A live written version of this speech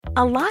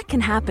A lot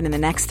can happen in the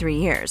next 3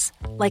 years.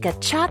 Like a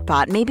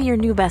chatbot may be your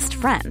new best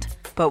friend.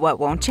 But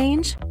what won't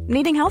change?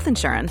 Needing health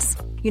insurance.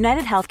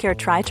 United Healthcare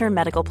Tri-Term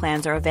Medical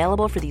Plans are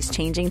available for these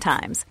changing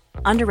times.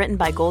 Underwritten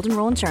by Golden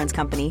Rule Insurance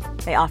Company,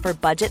 they offer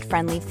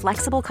budget-friendly,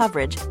 flexible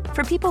coverage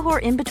for people who are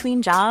in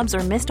between jobs or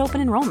missed open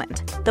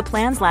enrollment. The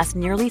plans last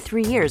nearly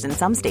 3 years in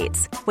some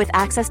states, with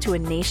access to a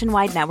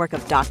nationwide network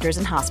of doctors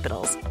and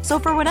hospitals. So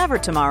for whatever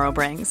tomorrow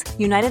brings,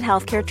 United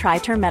Healthcare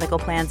Tri-Term Medical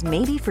Plans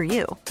may be for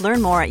you.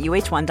 Learn more at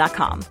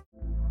uh1.com.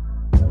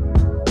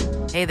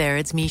 Hey there,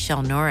 it's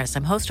Michelle Norris.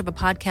 I'm host of a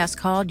podcast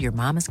called Your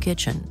Mama's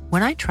Kitchen.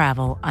 When I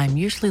travel, I'm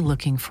usually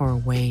looking for a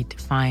way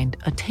to find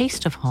a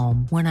taste of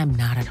home when I'm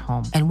not at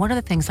home. And one of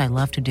the things I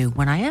love to do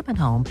when I am at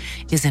home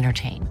is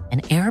entertain.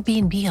 And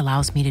Airbnb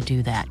allows me to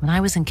do that. When I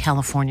was in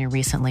California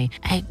recently,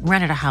 I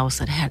rented a house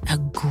that had a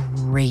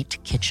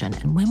great kitchen.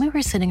 And when we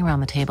were sitting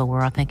around the table, we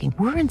were all thinking,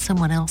 we're in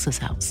someone else's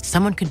house.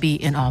 Someone could be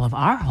in all of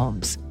our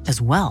homes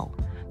as well.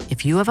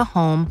 If you have a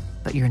home,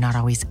 but you're not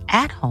always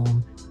at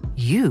home,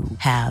 you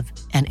have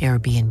an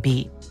Airbnb.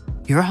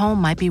 Your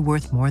home might be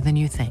worth more than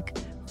you think.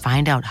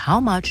 Find out how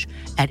much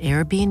at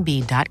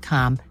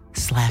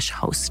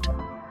airbnb.com/host. What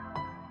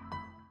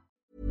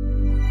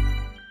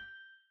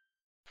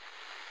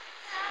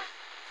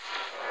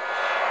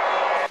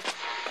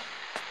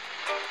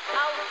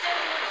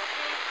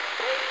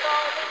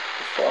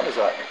one is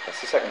that?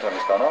 That's the second time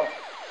it's gone off.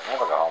 They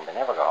never go home, they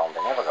never go home,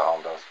 they never go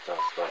home, those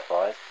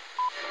boys.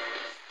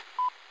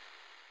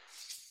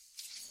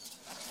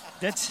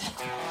 That's...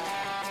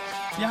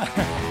 Yeah,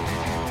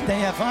 they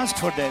have asked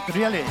for that,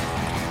 really.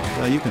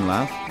 You can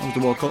laugh. It was the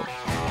World Cup.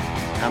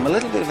 I'm a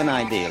little bit of an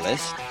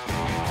idealist,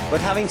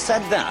 but having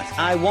said that,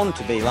 I want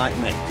to be like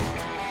me.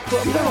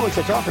 But you don't know what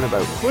you're talking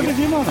about. What did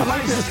you know? I'd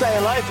like to stay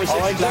alive for 6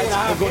 years.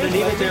 I'm going to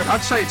leave it there.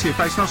 I'd say it to your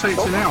face, and I'll say it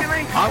to you now.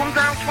 Come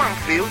down to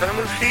Anfield and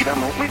we'll see them,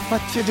 won't we?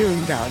 What you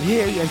doing down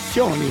here, you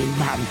shawny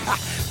man?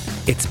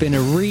 It's been a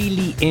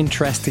really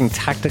interesting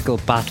tactical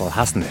battle,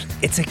 hasn't it?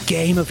 It's a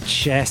game of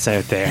chess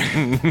out there.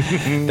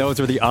 Those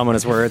were the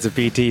ominous words of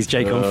BT's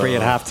Jake Humphrey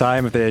at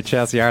half-time of the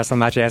Chelsea-Arsenal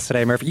match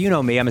yesterday. Murphy, you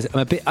know me, I'm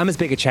as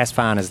big a chess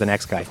fan as the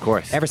next guy. Of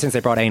course. Ever since they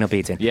brought anal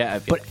beads in.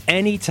 Yeah. But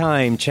any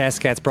time chess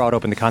gets brought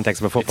up in the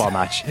context of a football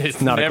match, it's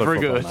not a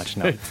good football match.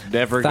 No. It's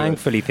never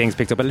Thankfully, things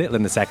picked up a little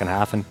in the second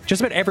half, and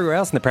just about everywhere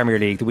else in the Premier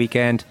League, the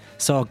weekend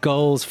saw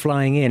goals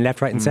flying in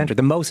left, right and centre.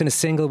 The most in a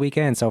single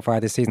weekend so far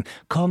this season.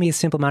 Call me a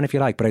simple man if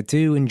you like, but I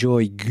do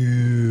enjoy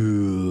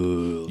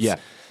goals. Yeah.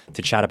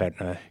 To chat about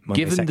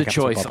Given the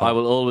choice, I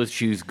will always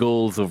choose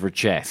goals over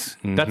chess.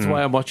 Mm-hmm. That's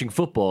why I'm watching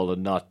football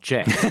and not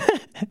chess.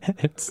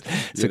 It's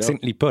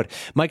succinctly put.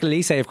 Michael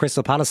Elise of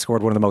Crystal Palace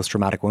scored one of the most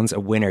dramatic ones, a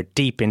winner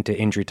deep into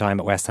injury time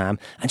at West Ham.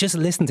 And just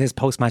listen to his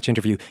post-match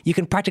interview. You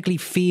can practically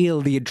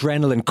feel the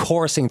adrenaline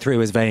coursing through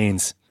his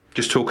veins.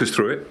 Just talk us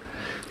through it.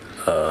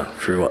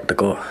 Through what, the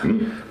goal?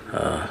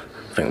 I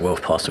think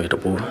Wolf passed me the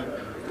ball.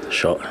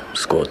 Shot,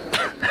 scored.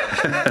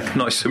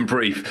 Nice and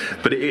brief,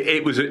 but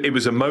it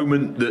was a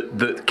moment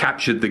that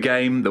captured the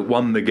game, that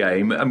won the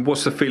game. And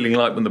what's the feeling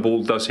like when the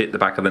ball does hit the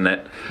back of the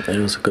net? It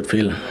was a good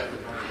feeling.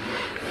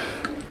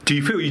 Do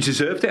you feel you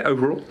deserved it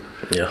overall?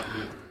 Yeah.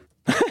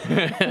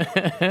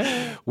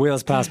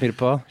 Wheels passed me the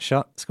ball,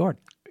 shot, scored.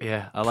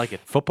 Yeah, I like it.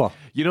 Football.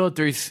 You know,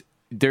 there is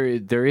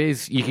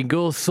you can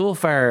go so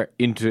far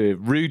into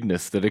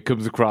rudeness that it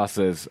comes across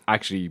as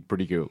actually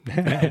pretty cool.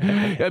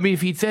 I mean, if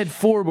he'd said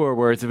 4 more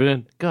words of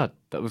it, God,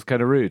 that was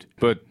kind of rude.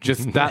 But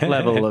just that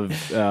level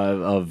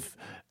of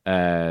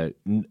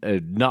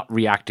not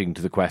reacting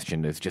to the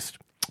question is just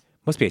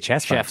must be a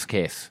chess fan. Chef's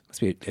kiss.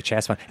 Must be a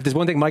chess fan. If there's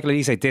one thing Michael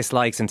Elise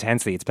dislikes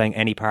intensely, it's playing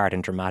any part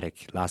in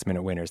dramatic last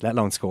minute winners, let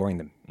alone scoring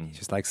them.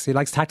 He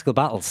likes tactical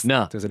battles.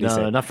 No,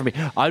 not for me.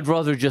 I'd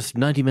rather just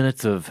 90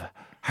 minutes of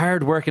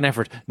hard work and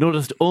effort,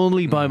 noticed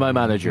only by my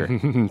manager.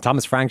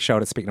 Thomas Frank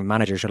showed it, speaking of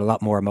managers, showed a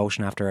lot more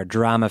emotion after a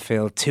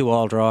drama-filled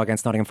 2-2 draw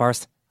against Nottingham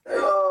Forest.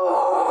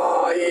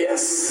 Oh,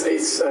 yes,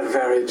 it's a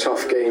very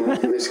tough game,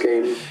 this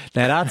game.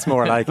 Now that's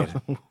more like it.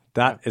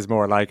 That is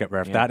more like it,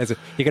 Murph. Yeah. That is.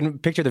 You can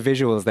picture the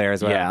visuals there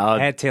as well. Yeah,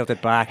 head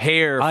tilted back,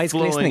 hair eyes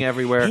flowing glistening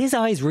everywhere. His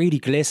eyes really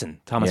glisten,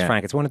 Thomas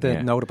Frank. It's one of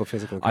the notable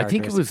physical characteristics. I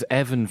think it was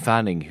Evan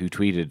Fanning who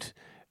tweeted...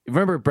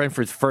 Remember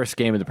Brentford's first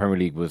game in the Premier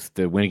League was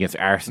the win against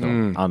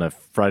Arsenal on a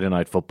Friday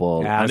night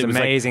football. Yeah, it was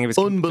amazing. It was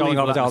unbelievable going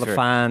over to all the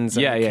fans.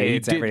 Yeah, and the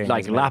kids, he did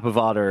like lap of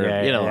honour.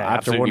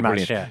 Absolutely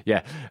brilliant.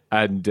 Yeah.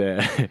 And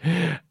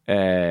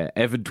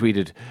Evan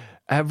tweeted,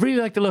 I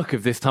really like the look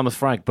of this Thomas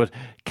Frank, but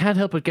can't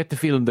help but get the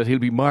feeling that he'll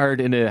be mired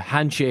in a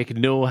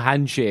no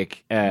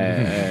handshake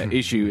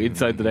issue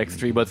inside the next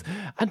 3 months.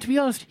 And to be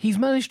honest, he's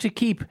managed to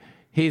keep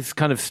his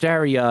kind of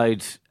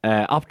starry-eyed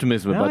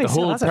optimism about the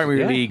whole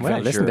Premier League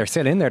venture. Listen, they're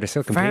still in there. They're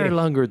still competing. Far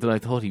longer than I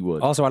thought he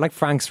would. Also, I like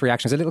Frank's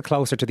reaction. It's a little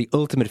closer to the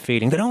ultimate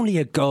feeling that only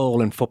a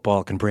goal in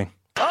football can bring. To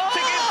give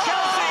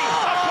Chelsea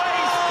a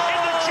place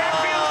in the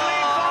Champions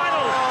League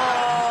final.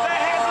 The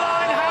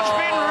headline has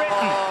been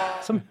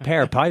written. Some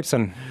pair of pipes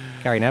on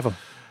Gary Neville.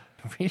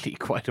 Really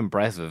quite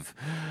impressive.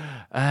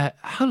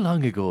 How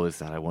long ago is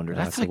that, I wonder?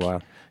 That's a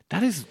while.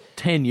 That is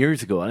 10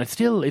 years ago, and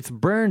it's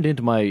burned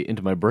into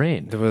my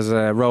brain. There was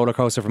a roller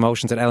coaster of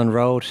emotions at Ellen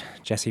Road.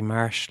 Jesse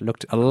Marsch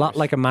looked a lot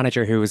like a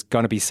manager who was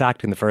going to be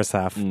sacked in the first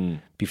half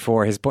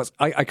before his bus.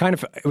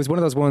 It was one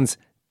of those ones.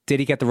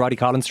 Did he get the Roddy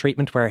Collins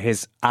treatment where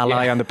his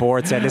ally on the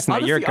board said, "Listen,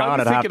 honestly, you're gone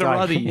at half time"?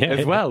 Roddy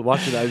as well.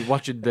 I was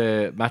watching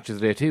the matches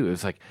today too. It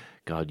was like,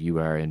 God, you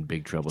are in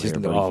big trouble here,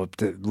 buddy.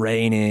 The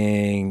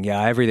raining,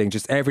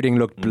 everything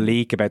looked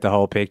bleak about the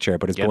whole picture,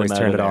 but his boys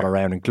turned it all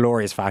around in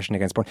glorious fashion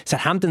against Bournemouth.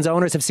 Southampton's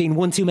owners have seen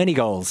one too many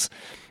goals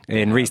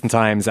in recent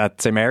times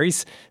at St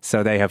Mary's,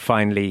 so they have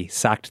finally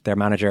sacked their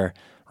manager,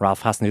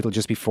 Ralph Hasenhüttl,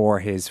 just before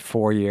his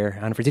 4-year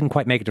anniversary. Didn't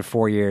quite make it to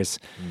 4 years.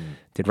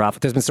 Did Ralph?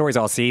 There's been stories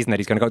all season that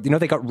he's going to go.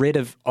 They got rid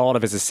of all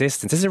of his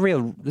assistants. This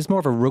is more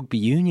of a rugby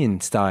union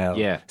style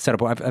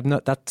setup.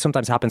 That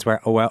sometimes happens where,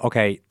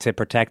 to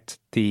protect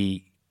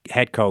the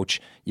head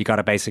coach, you got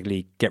to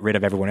basically get rid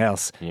of everyone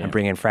else and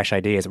bring in fresh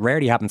ideas. It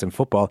rarely happens in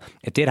football.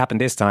 It did happen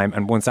this time,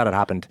 and once that had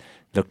happened,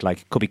 looked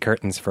like it could be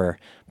curtains for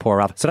poor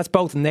Ralph. So that's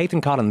both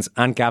Nathan Collins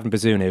and Gavin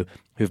Bazunu,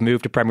 who've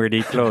moved to Premier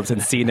League clubs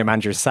and seen their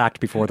managers sacked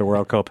before the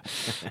World Cup.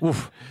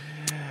 Oof.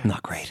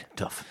 Not great.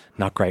 Tough.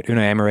 Not great.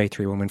 Unai Emery,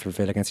 3-1 win for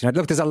Villa against United.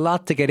 Look, there's a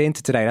lot to get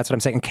into today. That's what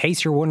I'm saying. In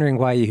case you're wondering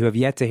why you have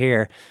yet to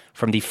hear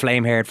from the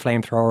flame-haired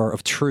flamethrower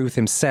of truth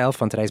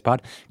himself on today's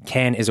pod,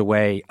 Ken is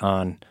away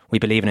on, we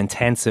believe, an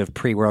intensive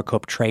pre-World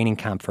Cup training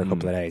camp for a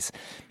couple of days.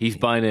 He's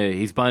buying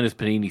his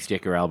Panini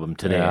sticker album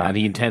today, and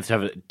he intends to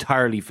have it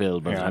entirely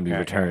filled by the time he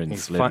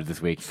returns later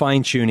this week.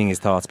 Fine-tuning his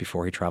thoughts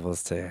before he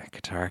travels to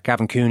Qatar.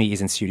 Gavin Cooney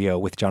is in studio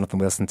with Jonathan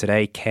Wilson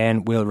today.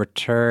 Ken will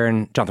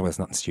return. Jonathan Wilson's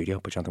not in studio,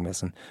 but Jonathan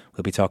Wilson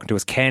will be talking to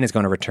us. Ken is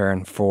going to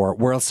return for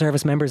World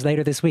Service members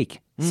later this week.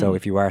 So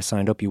if you are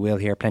signed up, you will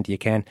hear plenty of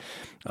Ken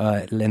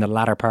in the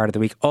latter part of the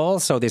week.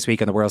 Also this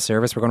week on the World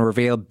Service, we're going to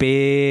reveal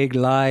big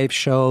live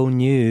show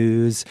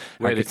news.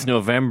 Wait, it's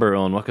November,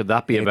 on what could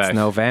that be about? It's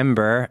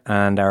November,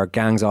 and our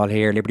Gangs All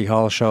Here Liberty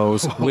Hall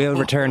shows will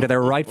return to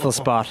their rightful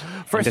spot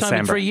First in December. time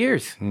in 3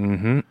 years.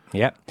 Mm-hmm.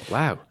 Yep.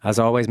 Wow. As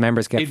always,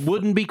 members get... It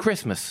wouldn't be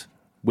Christmas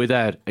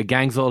without a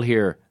Gangs All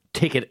Here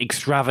ticket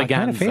extravaganza. I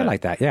kind of feel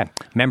like that, yeah.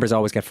 Members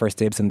always get first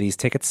dibs on these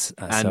tickets.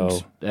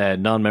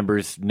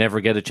 Non-members never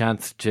get a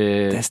chance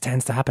to... This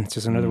tends to happen. It's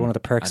just another one of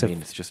the perks of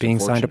being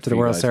signed up to the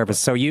World Service.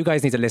 So you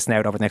guys need to listen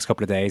out over the next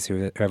couple of days.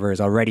 Whoever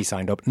is already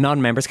signed up.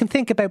 Non-members can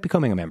think about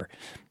becoming a member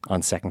on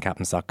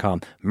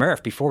secondcaptains.com.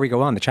 Murph, before we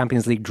go on, the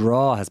Champions League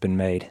draw has been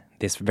made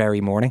this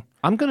very morning.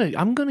 I'm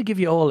gonna give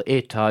you all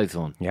 8 ties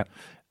on. Yep.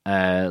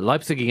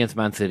 Leipzig against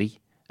Man City.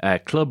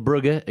 Club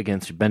Brugge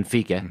against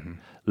Benfica.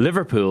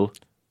 Liverpool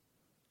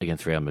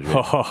against Real Madrid.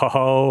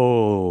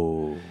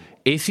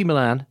 AC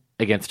Milan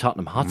against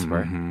Tottenham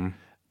Hotspur.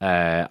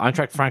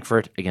 Eintracht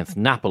Frankfurt against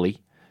Napoli.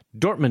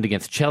 Dortmund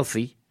against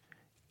Chelsea.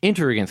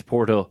 Inter against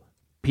Porto.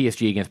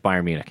 PSG against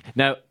Bayern Munich.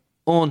 Now,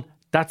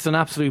 that's an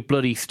absolute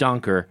bloody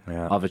stonker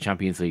of a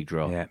Champions League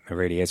draw. Yeah, it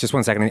really is. Just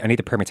 1 second. I need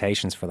the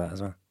permutations for that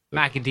as well.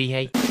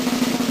 McAdee.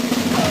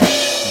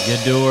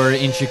 Gador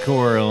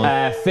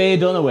Inchicore. Faye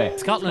Dunaway.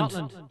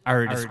 Scotland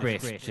are a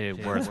disgrace to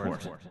world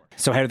sport.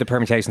 So how do the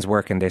permutations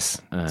work in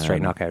this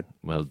straight knockout?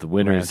 Well, the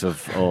winners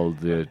of all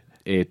the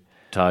 8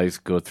 ties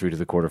go through to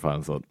the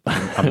quarterfinals.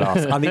 I'm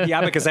lost. I'll need the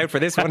abacus out for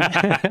this one,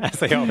 as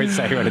they always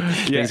say when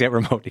things get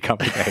remotely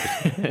complicated.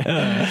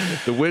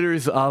 The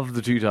winners of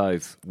the 2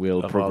 ties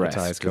will progress.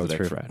 All the ties go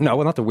through. No,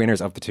 well, not the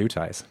winners of the 2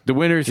 ties. The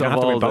winners of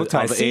all both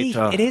ties. The 8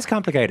 ties. It is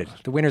complicated.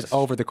 The winners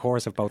over the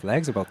course of both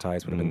legs of both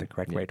ties would have been the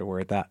correct way to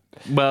word that.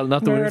 Well,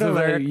 not the winners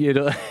of you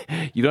don't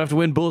have to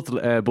win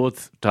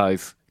both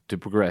ties to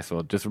progress.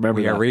 So just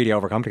remember we are really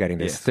overcomplicating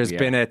this. Yes, there's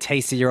been a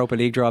tasty Europa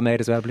League draw made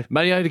as well, I believe.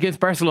 Man United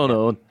against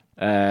Barcelona.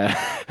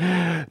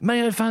 Man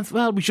United fans,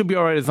 well, we should be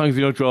alright as long as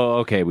we don't draw.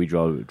 Okay, we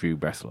drew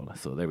Barcelona,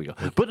 so there we go.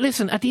 But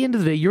listen, at the end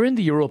of the day, you're in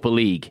the Europa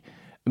League.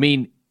 I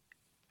mean,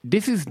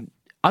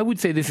 I would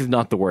say this is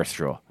not the worst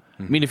draw.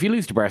 I mean, if you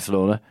lose to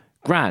Barcelona,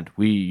 grand,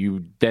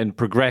 you then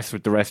progress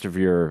with the rest of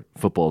your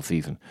football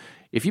season.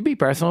 If you beat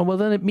Barcelona, well,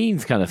 then it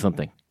means kind of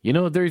something. You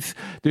know, there's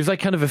like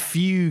kind of a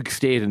fugue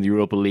state in the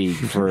Europa League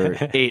for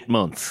 8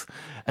 months.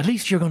 At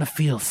least you're going to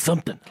feel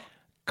something.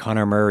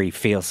 Conor Murray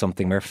feels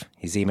something, Murph.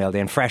 He's emailed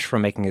in fresh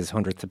from making his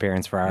 100th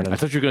appearance for Ireland. I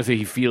thought you were going to say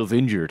he feels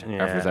injured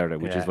after his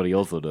Ireland, which is what he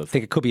also does. I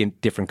think it could be a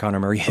different Conor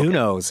Murray. Who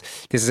knows?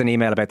 This is an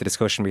email about the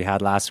discussion we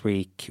had last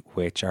week,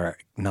 which our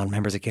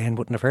non-members again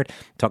wouldn't have heard.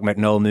 Talking about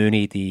Noel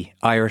Mooney, the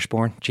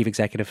Irish-born chief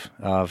executive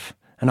of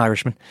an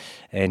Irishman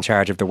in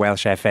charge of the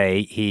Welsh FA.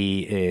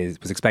 He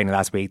was explaining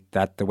last week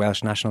that the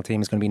Welsh national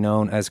team is going to be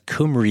known as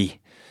Cymru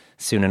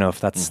soon enough.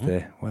 That's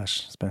the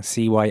Welsh spelling,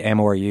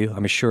 CYMRU.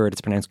 I'm assured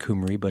it's pronounced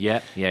Cymru, but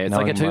yeah, it's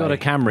like a Toyota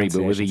Camry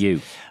but with a U.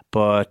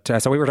 But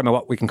so we were talking about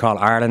what we can call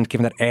Ireland,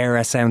 given that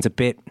era sounds a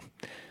bit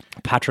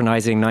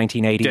patronising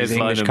 1980s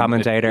English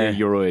commentator.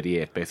 Euro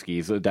 88,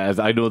 basically. So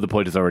I know the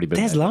point has already been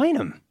Des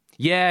Lynam.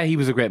 Yeah, he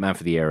was a great man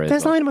for the era.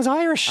 Des Lynam was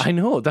Irish. I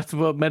know, that's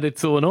what made it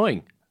so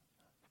annoying.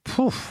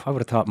 Poof, I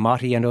would have thought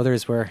Motti and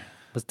others were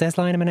Was Des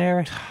Lynam an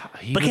era?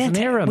 He was an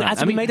era, man.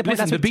 I mean, the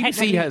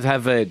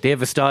BBC they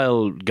have a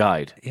style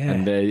guide. Yeah.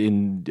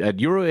 And at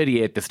Euro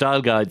 88, the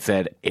style guide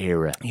said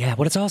era. Yeah,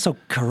 but it's also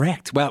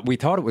correct. Well, we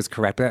thought it was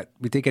correct, but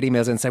we did get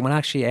emails in saying, well,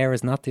 actually, era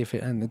is not the...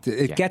 And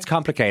it gets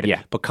complicated.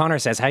 Yeah. But Connor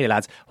says, hey,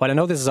 lads, while I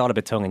know this is all a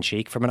bit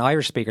tongue-in-cheek, from an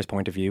Irish speaker's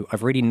point of view,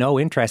 I've really no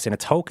interest in a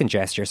token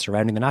gesture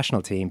surrounding the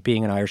national team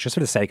being an Irish just for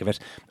the sake of it,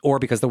 or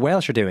because the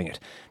Welsh are doing it.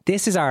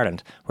 This is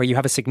Ireland, where you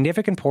have a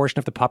significant portion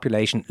of the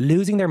population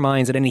losing their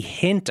minds at any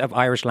hint of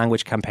Irish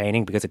language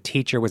campaigning because a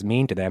teacher was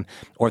mean to them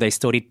or they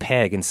studied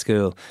PEG in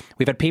school.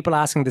 We've had people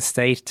asking the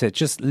state to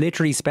just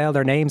literally spell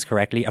their names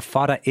correctly. A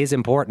fada is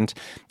important,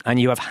 and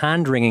you have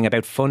hand-wringing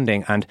about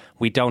funding and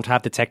we don't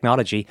have the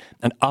technology,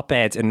 and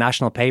op-eds in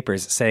national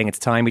papers saying it's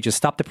time we just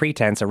stop the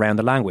pretense around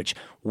the language.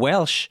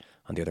 Welsh,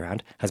 on the other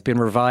hand, has been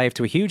revived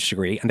to a huge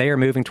degree, and they are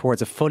moving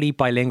towards a fully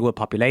bilingual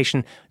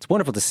population. It's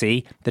wonderful to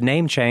see. The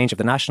name change of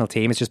the national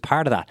team is just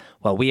part of that.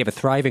 While we have a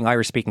thriving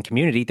Irish-speaking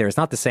community, there is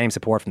not the same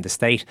support from the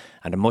state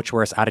and a much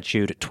worse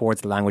attitude towards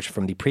the language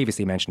from the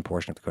previously mentioned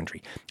portion of the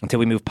country. Until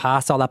we move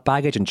past all that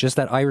baggage and just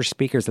let Irish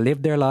speakers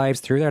live their lives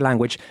through their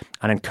language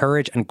and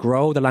encourage and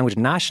grow the language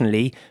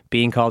nationally,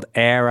 being called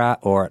Éire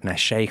or Na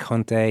sé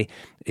chunta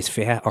is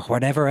fiche or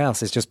whatever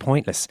else is just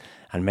pointless,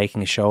 and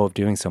making a show of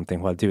doing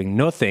something while doing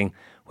nothing,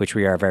 which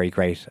we are very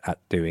great at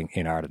doing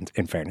in Ireland,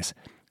 in fairness.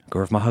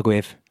 Gurv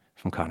Mahagwiv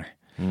from Connor.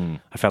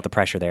 I felt the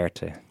pressure there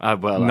to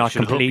not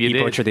completely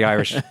butcher the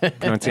Irish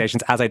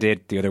pronunciations, as I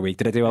did the other week.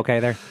 Did I do okay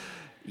there?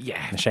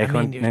 Yeah.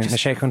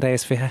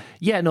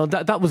 Yeah, no,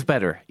 that was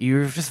better.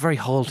 You're just very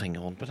halting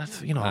on, but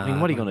that's, what are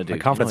you going to do? My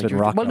confidence has been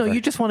rocked. Well, no,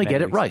 you just want to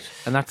get it right.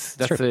 And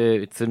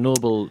it's a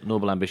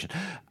noble ambition.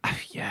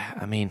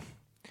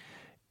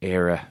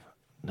 Era.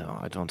 No,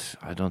 I don't see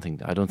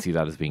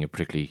that as being a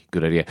particularly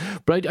good idea.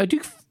 But I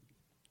do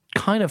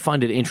kind of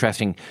find it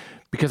interesting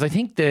because I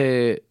think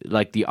the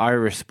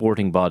Irish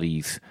sporting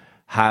bodies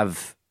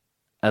have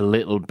a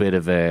little bit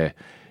of they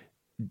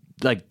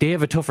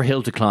have a tougher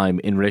hill to climb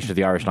in relation to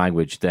the Irish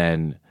language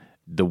than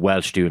the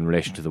Welsh do in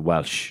relation to the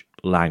Welsh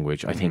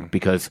language, I think,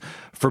 because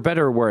for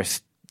better or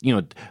worse,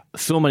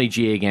 so many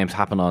GA games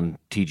happen on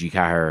TG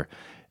Cahir,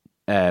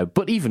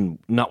 but even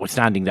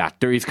notwithstanding that,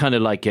 there is kind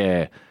of like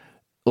if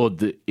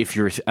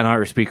you're an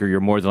Irish speaker, you're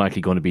more than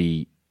likely going to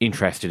be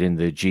interested in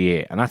the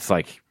GA, and that's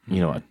a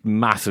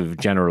massive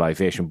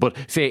generalisation. But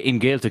say in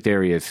Gaeltacht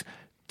areas,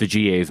 the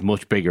GA is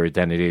much bigger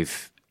than it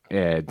is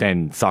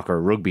than soccer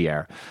or rugby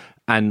are,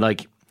 and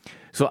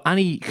so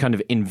any kind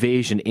of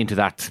invasion into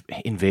that,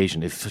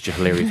 invasion is such a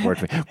hilarious word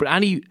for me, but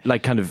any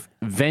kind of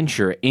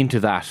venture into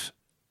that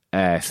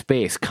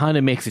space kind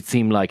of makes it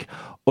seem like,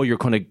 you're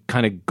kind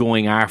of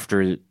going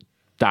after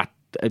that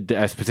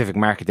a specific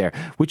market there,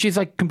 which is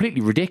completely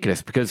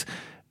ridiculous because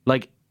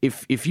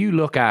if you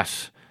look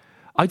at,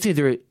 I'd say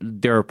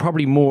there are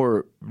probably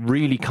more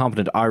really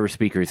competent Irish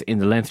speakers in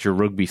the Leinster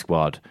rugby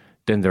squad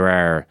than there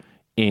are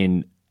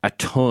in a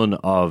ton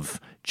of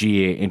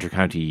GA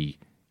intercounty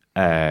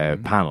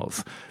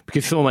panels,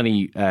 because so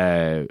many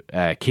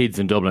kids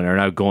in Dublin are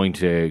now going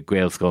to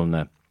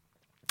Gaelscoilne,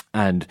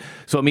 and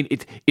so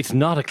it's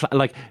not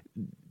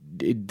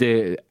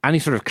any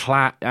sort of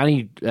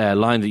any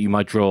line that you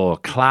might draw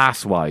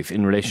class wise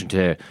in relation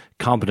to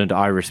competent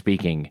Irish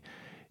speaking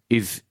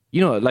is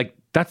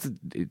that's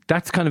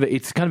kind of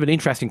it's kind of an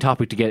interesting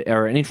topic to get,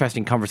 or an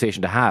interesting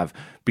conversation to have,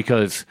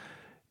 because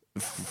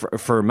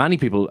for many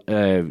people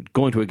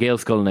going to a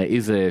Gaelscoilne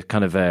is a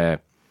kind of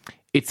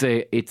it's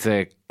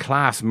a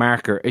class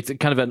marker. It's a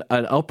kind of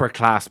an upper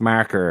class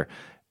marker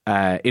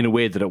in a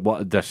way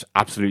that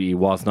absolutely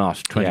was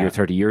not 20 or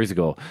 30 years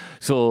ago.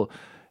 So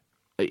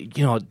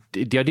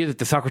the idea that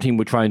the soccer team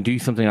would try and do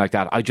something like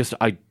that, I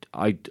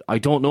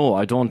don't know.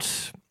 I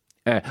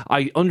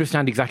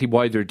understand exactly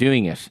why they're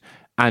doing it.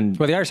 And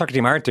the Irish soccer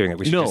team aren't doing it,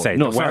 we should just say.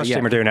 The Welsh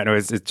team are doing it. No,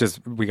 it's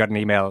just, we got an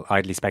email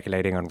idly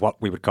speculating on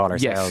what we would call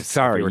ourselves.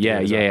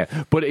 Yes,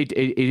 but it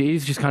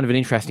is just kind of an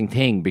interesting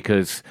thing,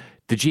 because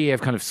the GA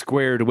have kind of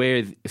squared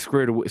away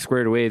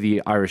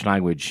the Irish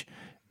language.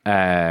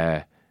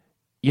 And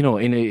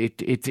the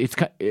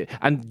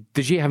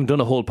GA haven't done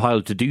a whole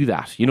pile to do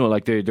that.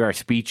 There are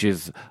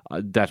speeches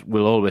that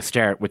will always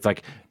start with a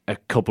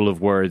couple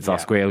of words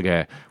off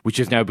Gaeilge, which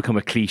has now become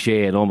a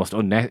cliche and almost I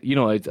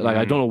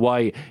don't know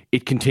why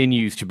it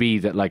continues to be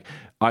that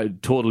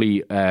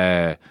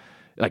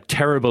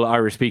terrible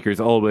Irish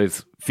speakers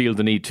always feel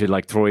the need to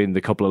throw in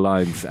the couple of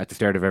lines at the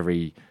start of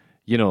every,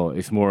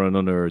 it's more an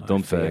under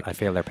dumpsa. I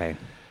feel their pain.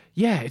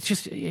 Yeah, it's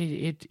just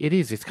it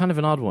is. It's kind of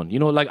an odd one.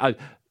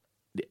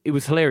 It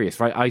was hilarious,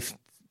 right?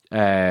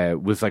 I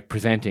was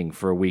presenting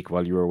for a week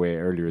while you were away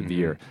earlier in the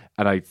year,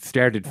 and I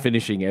started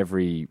finishing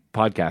every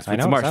podcast with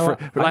Marsch.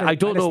 I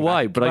don't know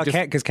why, but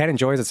because Ken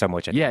enjoys it so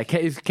much. Yeah,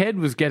 Ken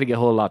was getting a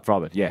whole lot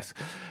from it. Yes,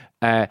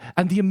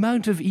 and the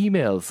amount of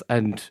emails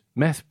and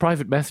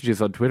private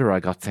messages on Twitter I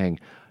got saying,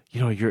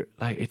 you're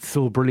it's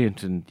so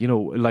brilliant, and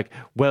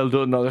well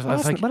done.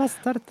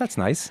 That's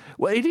nice.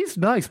 Well, it is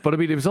nice, but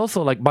it was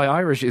also my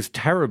Irish is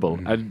terrible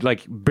and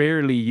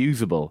barely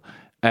usable.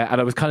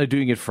 And I was kind of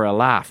doing it for a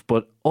laugh,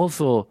 but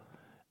also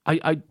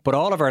But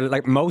all of our,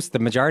 like the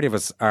majority of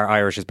us, are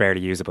Irish is barely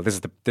usable. This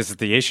is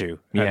the issue.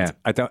 Yeah.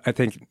 And I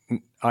think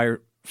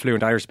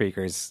fluent Irish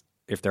speakers,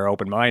 if they're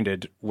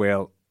open-minded,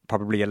 will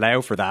probably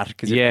allow for that,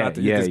 because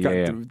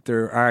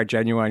there are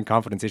genuine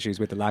confidence issues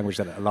with the language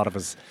that a lot of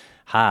us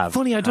have.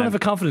 Funny, I don't have a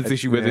confidence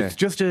issue with it. It's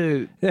just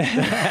a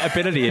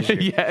ability issue.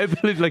 Yeah,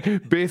 ability,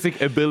 like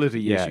basic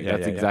ability issue.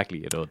 That's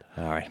exactly it. All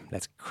right,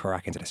 let's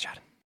crack into this chat.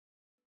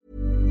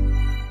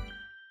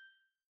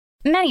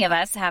 Many of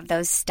us have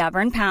those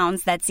stubborn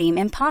pounds that seem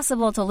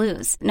impossible to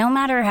lose, no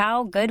matter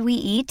how good we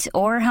eat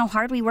or how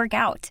hard we work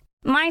out.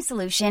 My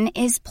solution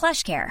is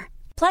PlushCare.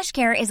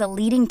 PlushCare is a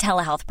leading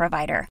telehealth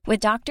provider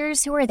with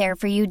doctors who are there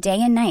for you day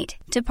and night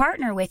to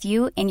partner with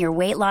you in your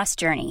weight loss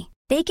journey.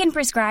 They can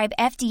prescribe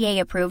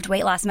FDA-approved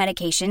weight loss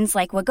medications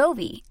like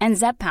Wegovy and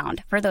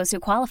Zepbound for those who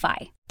qualify.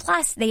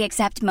 Plus, they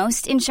accept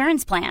most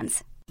insurance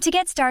plans. To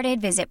get started,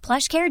 visit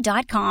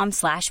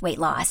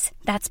plushcare.com/weightloss.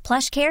 That's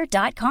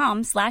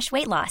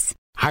plushcare.com/weightloss.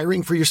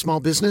 Hiring for your small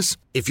business?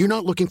 If you're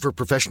not looking for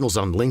professionals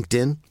on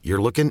LinkedIn,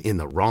 you're looking in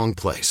the wrong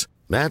place.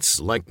 That's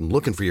like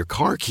looking for your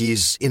car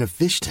keys in a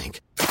fish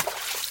tank.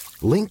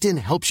 LinkedIn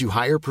helps you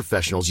hire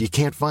professionals you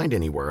can't find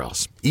anywhere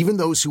else, even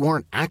those who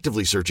aren't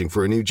actively searching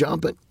for a new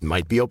job but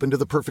might be open to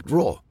the perfect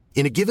role.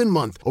 In a given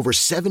month, over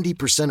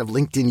 70% of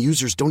LinkedIn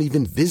users don't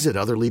even visit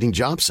other leading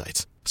job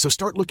sites. So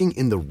start looking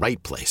in the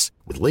right place.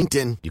 With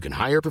LinkedIn, you can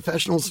hire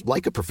professionals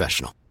like a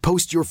professional.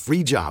 Post your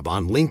free job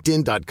on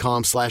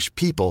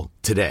linkedin.com/people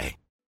today.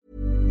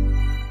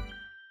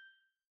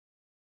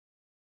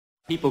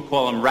 People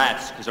call them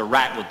rats because a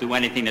rat will do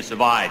anything to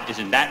survive.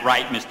 Isn't that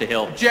right, Mr.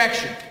 Hill?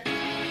 Objection.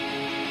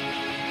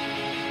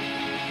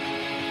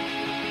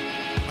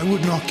 I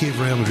would not give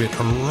Real Madrid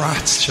a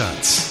rat's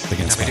chance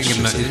against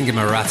Manchester City. You didn't give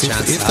them a rat's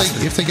chance.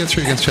 If they get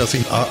through against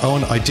Chelsea,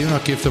 Owen, I do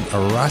not give them a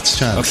rat's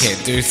chance. Okay,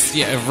 there's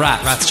a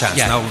rat's chance.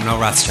 Yeah. No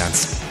rat's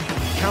chance.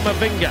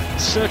 Camavinga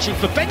searching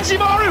for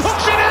Benzema, who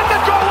hooks it in. The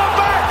goal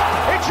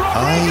back. It's Rodrigo.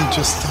 I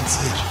just don't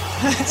see it.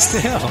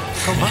 Still,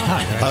 come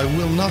on. I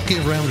will not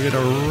give Real Madrid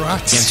a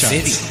rat's chance.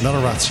 City. Not a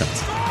rat's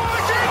chance.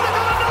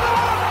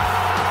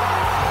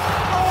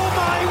 Oh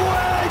my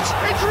word!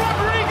 It's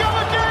Rodrigo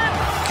again.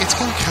 It's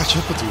going to catch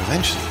up with you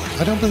eventually.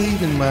 I don't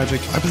believe in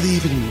magic. I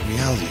believe in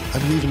reality. I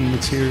believe in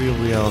material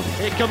reality.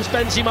 Here comes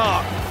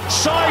Benzema.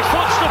 Side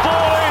foots the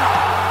ball in.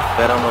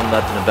 I don't know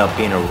nothing about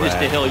being a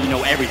rat. Mr. Hill, you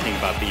know everything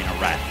about being a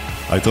rat.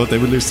 I thought they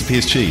would lose to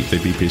PSG. They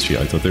beat PSG.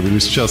 I thought they would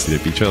lose to Chelsea.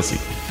 They beat Chelsea.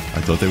 I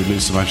thought they would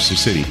lose to Manchester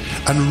City.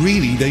 And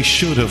really, they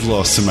should have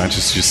lost to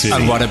Manchester City.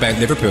 And what about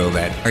Liverpool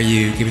then? Are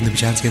you giving them a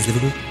chance against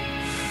Liverpool?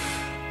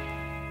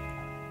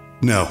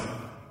 No.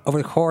 Over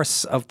the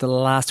course of the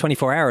last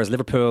 24 hours,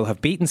 Liverpool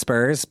have beaten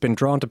Spurs, been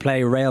drawn to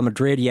play Real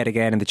Madrid yet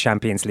again in the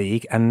Champions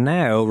League, and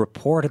now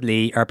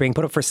reportedly are being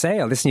put up for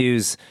sale. This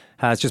news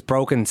has just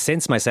broken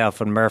since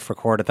myself and Murph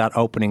recorded that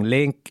opening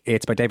link.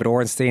 It's by David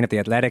Ornstein of The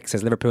Athletic.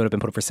 Says Liverpool have been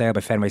put up for sale by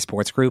Fenway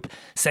Sports Group.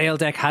 Sale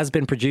deck has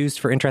been produced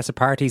for interested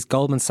parties.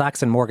 Goldman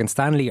Sachs and Morgan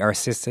Stanley are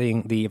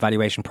assisting the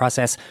evaluation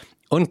process.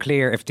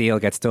 Unclear if deal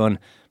gets done,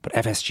 but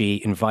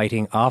FSG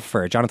inviting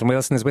offer. Jonathan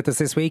Wilson is with us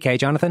this week. Hey,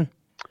 Jonathan.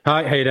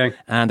 Hi, how you doing?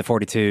 And the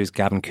 42's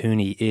Gavin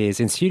Cooney is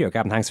in studio.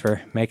 Gavin, thanks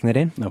for making it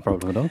in. No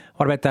problem at all.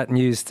 What about that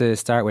news to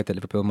start with, that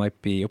Liverpool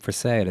might be up for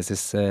sale? Is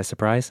this a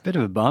surprise? Bit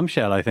of a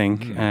bombshell, I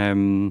think.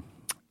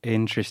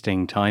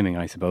 Interesting timing,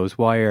 I suppose.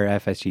 Why are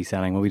FSG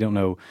selling? Well, we don't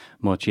know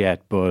much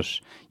yet,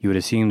 but you would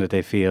assume that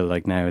they feel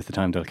like now is the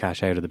time they'll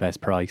cash out at the best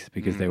price,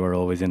 because they were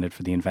always in it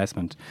for the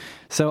investment.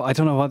 So I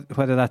don't know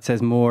whether that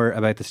says more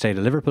about the state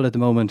of Liverpool at the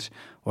moment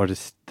or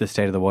the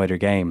state of the wider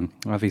game.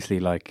 Obviously,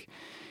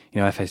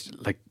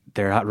 FSG,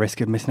 they're at risk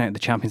of missing out on the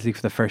Champions League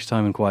for the first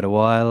time in quite a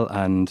while,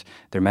 and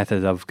their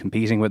method of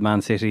competing with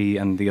Man City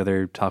and the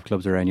other top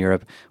clubs around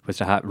Europe was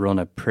to run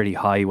a pretty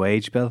high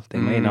wage bill. They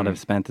may not have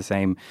spent the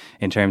same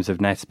in terms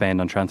of net spend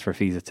on transfer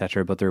fees,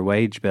 etc., but their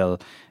wage bill,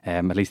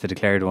 at least the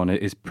declared one,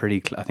 is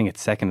pretty. I think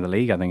it's second in the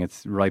league. I think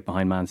it's right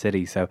behind Man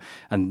City. So,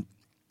 and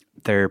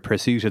their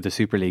pursuit of the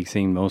Super League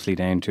seemed mostly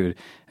down to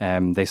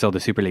they saw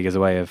the Super League as a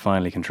way of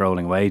finally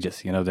controlling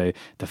wages. You know, the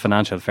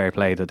financial fair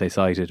play that they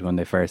cited when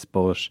they first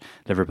bought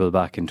Liverpool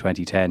back in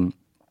 2010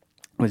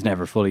 was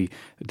never fully,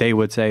 they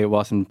would say it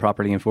wasn't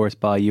properly enforced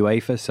by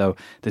UEFA. So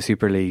the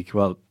Super League,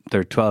 well, there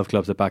are 12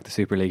 clubs that backed the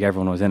Super League.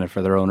 Everyone was in it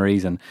for their own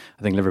reason.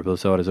 I think Liverpool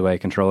saw it as a way of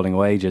controlling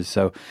wages.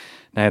 So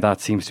now that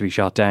seems to be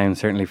shot down,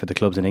 certainly for the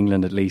clubs in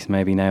England at least.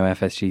 Maybe now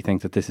FSG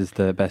think that this is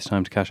the best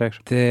time to cash out.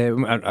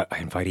 I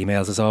invite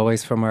emails as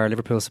always from our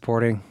Liverpool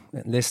supporting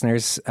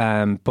listeners.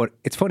 But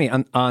it's funny,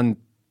 on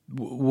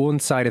one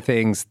side of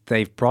things,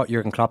 they've brought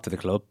Jurgen Klopp to the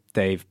club.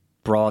 They've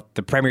brought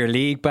the Premier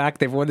League back.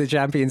 They've won the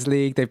Champions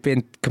League. They've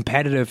been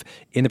competitive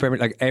in the Premier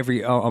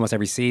League almost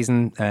every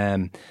season.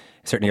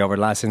 Certainly over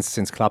the last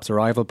since Klopp's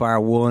arrival, bar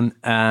one,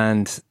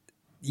 and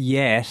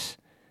yet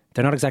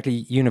they're not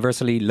exactly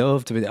universally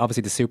loved.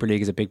 Obviously, the Super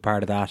League is a big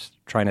part of that.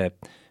 Trying to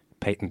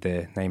patent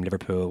the name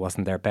Liverpool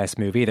wasn't their best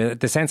move either.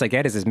 The sense I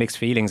get is there's mixed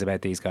feelings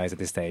about these guys at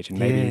this stage, and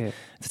maybe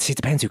it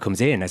depends who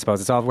comes in. I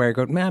suppose it's all where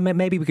good.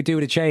 Maybe we could do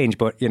with a change,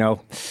 but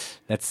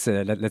let's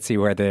see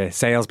where the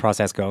sales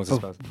process goes. I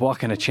suppose. What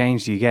kind of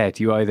change do you get?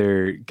 You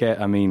either get,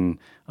 I mean,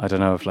 I don't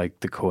know if like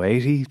the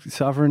Kuwaiti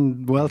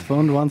sovereign wealth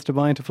fund wants to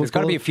buy into football. There's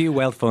got to be a few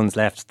wealth funds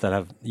left that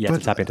have yet to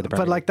tap into the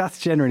Premier League. But like that's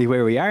generally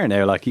where we are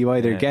now. Like you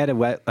either get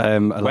like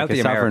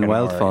a sovereign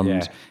wealth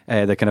fund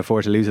that can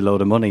afford to lose a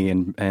load of money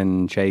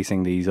in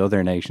chasing these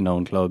other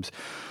nation-owned clubs,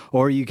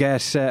 or you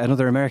get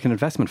another American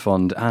investment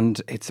fund,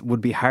 and it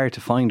would be hard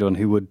to find one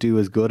who would do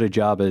as good a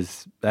job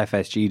as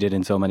FSG did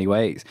in so many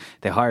ways.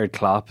 They hired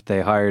Klopp,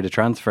 they hired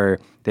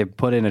they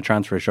put in a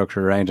transfer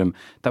structure around him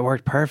that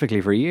worked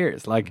perfectly for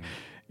years. Like,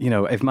 you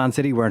know, if Man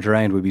City weren't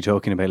around, we'd be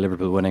talking about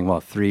Liverpool winning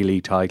 3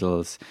 league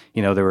titles.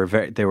 You know,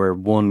 they were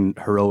one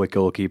heroic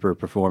goalkeeper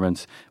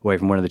performance away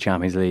from winning the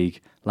Champions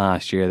League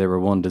last year. They were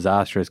one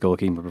disastrous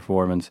goalkeeper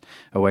performance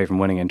away from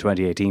winning in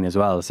 2018 as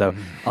well. So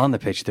on the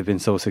pitch, they've been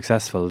so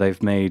successful. They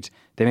made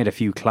a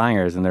few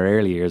clangers in their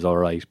early years, all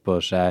right,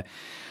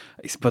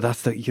 but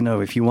that's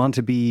if you want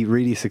to be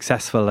really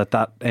successful at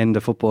that end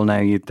of football now,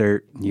 you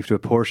have to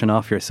apportion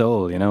off your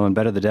soul, and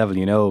better the devil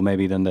you know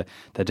maybe than the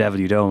devil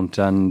you don't.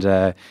 And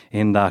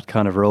in that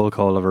kind of roll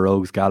call of a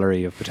rogues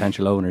gallery of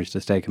potential owners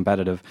to stay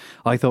competitive,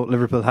 I thought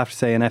Liverpool, have to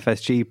say, and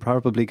FSG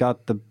probably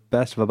got the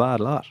best of a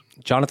bad lot.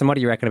 Jonathan, what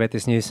do you reckon about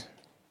this news?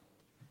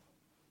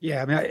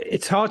 Yeah, I mean,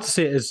 it's hard to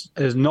see it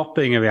as not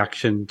being a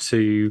reaction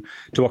to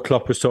what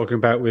Klopp was talking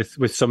about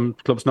with some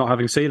clubs not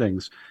having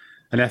ceilings.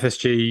 And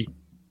FSG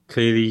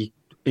clearly,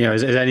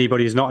 as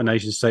anybody who's not a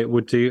nation state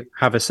would do,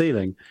 have a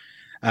ceiling.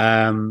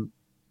 And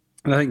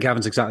I think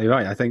Gavin's exactly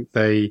right. I think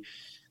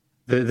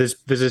there's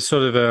a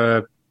sort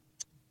of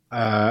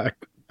a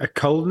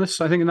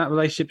coldness, I think, in that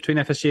relationship between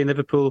FSG and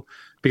Liverpool,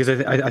 because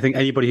I think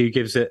anybody who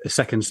gives it a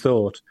second's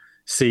thought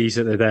sees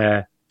that they're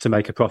there to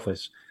make a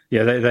profit.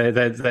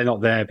 They're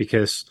not there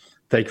because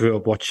they grew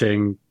up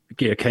watching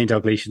Kane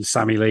Dalglish and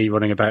Sammy Lee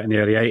running about in the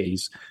early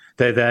 80s.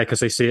 They're there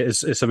because they see it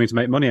as something to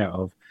make money out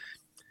of.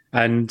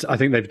 And I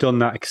think they've done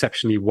that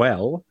exceptionally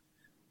well.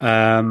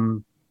 But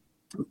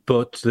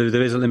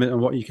there is a limit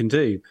on what you can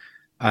do.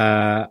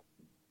 And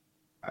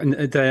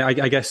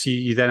I guess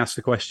you then ask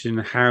the question,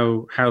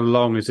 how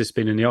long has this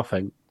been in the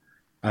offing?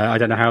 I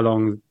don't know how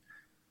long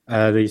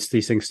these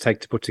things take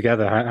to put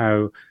together,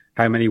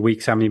 how many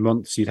weeks, how many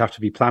months you'd have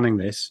to be planning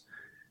this.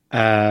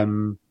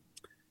 But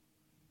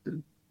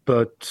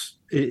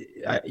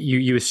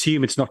you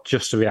assume it's not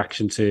just a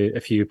reaction to a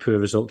few poor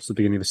results at the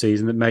beginning of the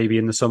season, that maybe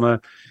in the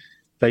summer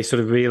they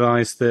sort of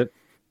realised that,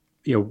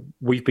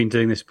 we've been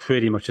doing this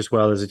pretty much as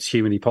well as it's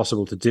humanly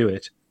possible to do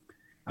it,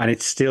 and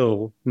it's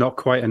still not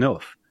quite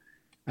enough.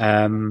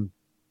 And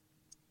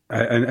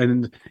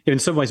in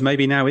some ways,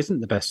 maybe now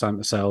isn't the best time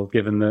to sell,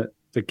 given that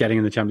the getting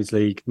in the Champions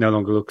League no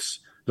longer looks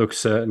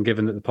certain,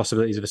 given that the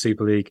possibilities of a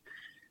Super League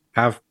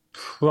have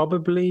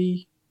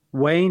probably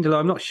waned. Although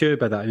I'm not sure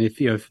about that. I mean,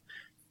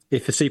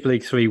 if the Super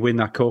League 3 win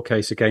that court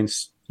case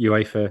against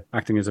UEFA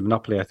acting as a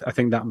monopoly, I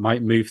think that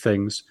might move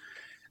things.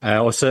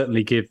 Or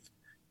certainly give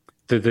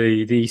the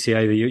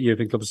ECA, the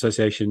European Club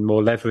Association,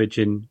 more leverage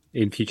in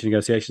future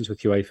negotiations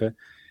with UEFA.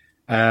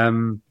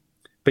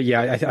 But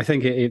yeah, I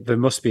think there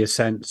must be a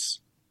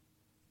sense,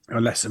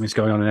 unless something's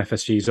going on in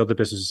FSG's other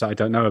businesses that I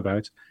don't know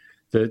about,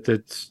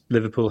 that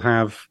Liverpool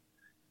have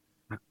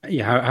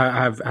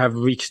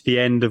reached the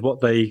end of what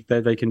they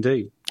can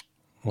do.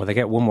 Well, they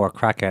get one more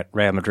crack at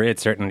Real Madrid,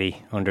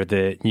 certainly under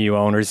the new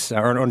owners,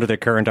 or under the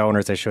current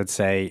owners, I should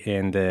say,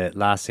 in the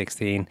last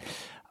 16.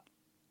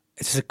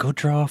 Is it a good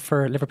draw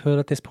for Liverpool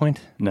at this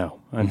point? No,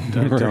 I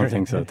don't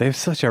think so. They have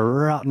such a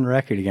rotten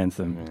record against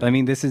them. I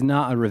mean, this is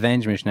not a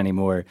revenge mission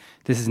anymore.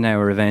 This is now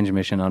a revenge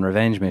mission on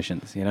revenge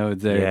missions.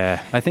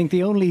 I think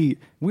the only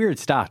weird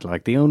stat,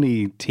 like the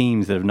only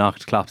teams that have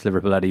knocked Klopp's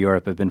Liverpool out of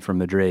Europe have been from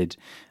Madrid.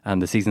 And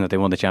the season that they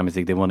won the Champions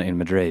League, they won it in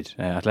Madrid.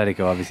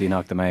 Atletico obviously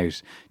knocked them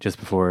out just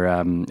before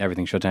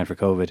everything shut down for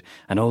COVID.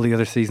 And all the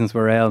other seasons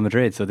were Real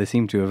Madrid, so they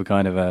seem to have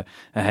kind of a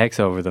hex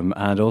over them.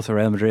 And also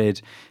Real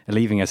Madrid,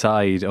 leaving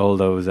aside all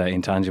those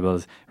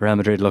intangibles, Real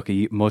Madrid look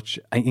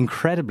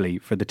incredibly,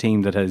 for the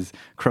team that has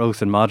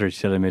Kroos and Modric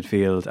still in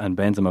midfield and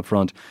Benzema up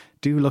front,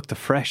 do look the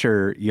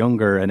fresher,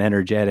 younger and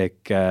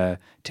energetic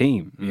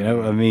team.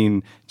 I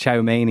mean,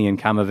 Tchouaméni and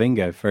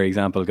Camavinga, for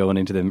example, going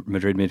into the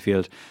Madrid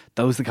midfield,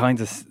 those are the kinds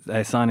of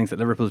signings that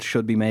Liverpool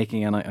should be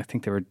making, and I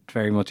think they were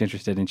very much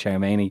interested in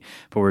Tchouaméni,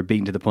 but were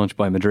beaten to the punch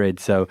by Madrid.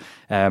 So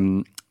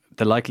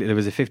there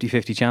was a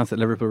 50-50 chance that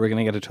Liverpool were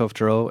going to get a tough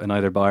draw in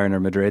either Bayern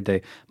or Madrid.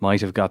 They might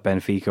have got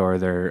Benfica or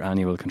their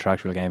annual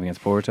contractual game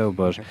against Porto,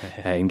 but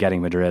in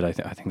getting Madrid, I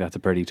think that's a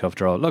pretty tough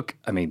draw. Look,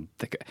 I mean,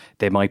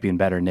 they might be in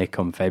better nick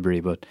come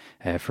February, but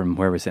from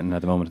where we're sitting at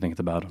the moment, I think it's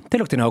a bad one. They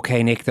looked in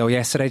okay nick though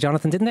yesterday,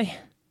 Jonathan, didn't they?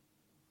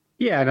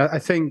 Yeah, and I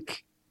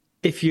think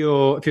if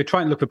you're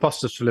trying to look for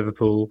positives for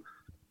Liverpool,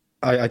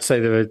 I'd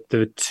say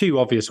there are two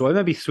obvious, well,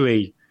 maybe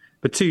three,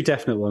 but two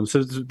definite ones.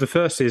 So the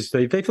first is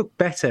they've looked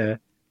better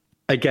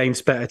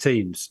against better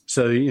teams.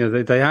 So,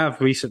 they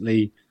have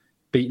recently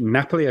beaten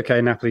Napoli.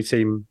 Okay, Napoli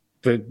team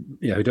that,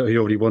 who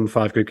already won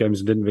 5 group games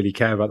and didn't really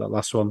care about that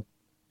last one.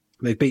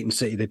 They've beaten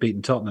City, they've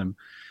beaten Tottenham.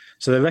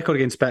 So their record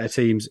against better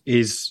teams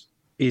is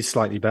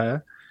slightly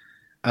better.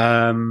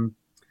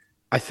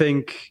 I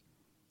think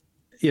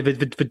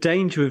the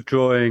danger of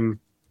drawing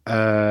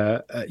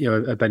a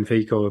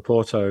Benfica or a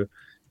Porto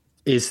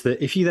is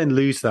that if you then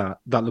lose that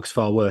looks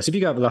far worse. If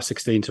you go out the last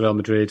 16 to Real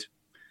Madrid,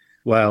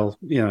 well,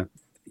 you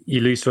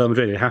lose to Real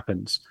Madrid, it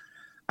happens.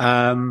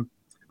 And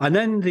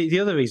then the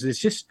other reason is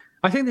just,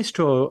 I think this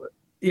draw,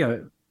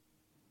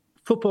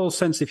 football's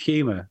sense of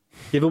humour.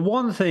 The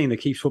one thing that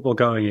keeps football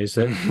going is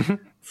that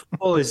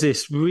football is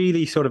this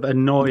really sort of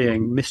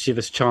annoying,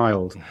 mischievous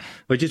child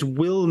who just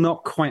will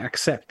not quite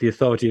accept the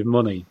authority of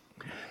money.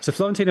 So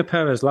Florentino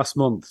Perez last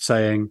month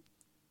saying,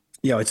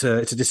 it's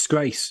a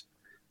disgrace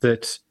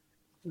that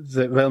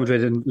Real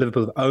Madrid and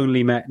Liverpool have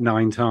only met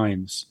 9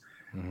 times.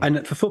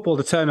 And for football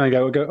to turn around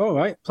and go, all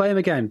right, play them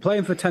again. Play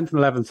them for 10th and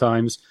 11th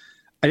times.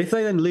 And if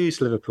they then lose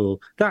to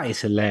Liverpool, that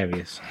is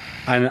hilarious.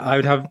 And I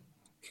would have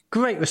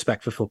great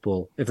respect for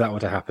football if that were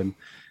to happen.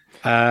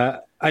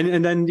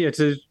 And then,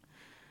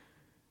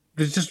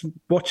 just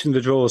watching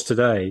the draws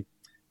today,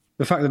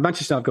 the fact that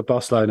Manchester United got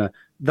Barcelona,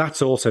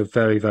 that's also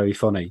very, very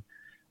funny.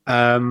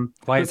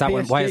 Why is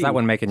that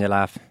one making you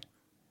laugh?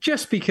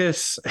 Just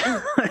because,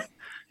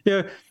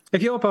 if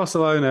you're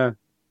Barcelona,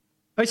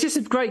 it's just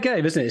a great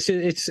game, isn't it?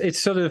 It's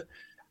sort of.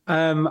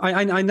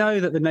 I know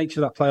that the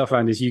nature of that playoff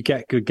round is you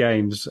get good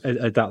games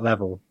at that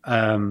level.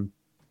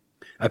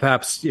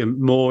 Perhaps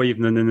more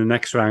even than in the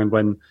next round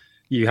when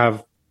you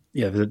have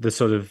the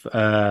sort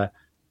of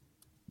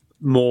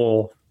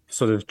more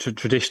sort of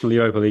traditional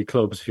Europa League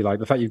clubs, if you like.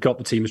 The fact you've got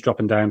the teams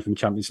dropping down from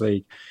Champions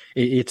League,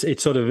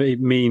 it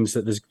means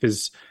that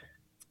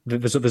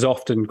there's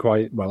often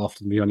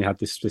often we only had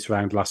this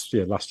round last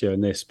year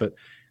and this, but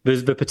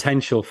there's the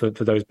potential for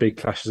those big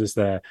clashes is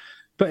there.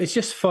 But it's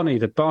just funny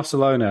that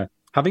Barcelona,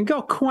 having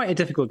got quite a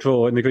difficult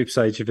draw in the group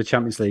stage of the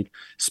Champions League,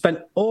 spent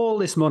all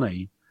this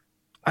money,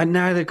 and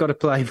now they've got to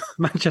play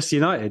Manchester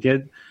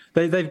United.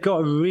 They've got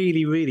a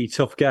really, really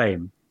tough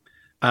game.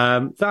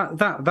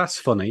 That's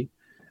funny.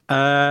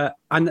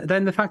 And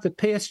then the fact that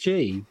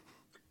PSG,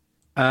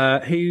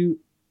 who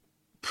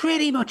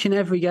pretty much in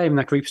every game in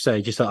that group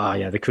stage just thought,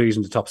 they're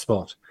cruising to top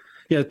spot.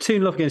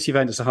 2-0 against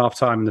Juventus at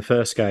half-time in the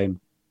first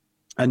game,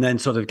 and then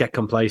sort of get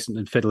complacent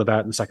and fiddle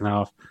about in the second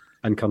half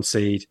and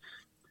concede.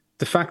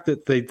 The fact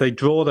that they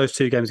draw those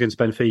 2 games against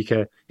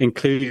Benfica,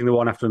 including the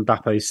one after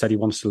Mbappe said he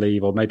wants to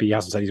leave, or maybe he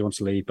hasn't said he wants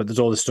to leave, but there's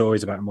all the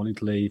stories about him wanting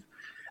to leave,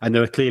 and they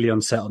were clearly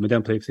unsettled. They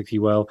don't play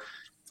particularly well.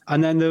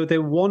 And then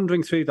they're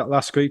wandering through that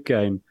last group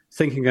game,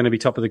 thinking they're going to be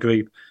top of the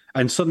group,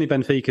 and suddenly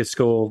Benfica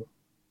score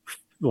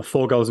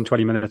 4 goals in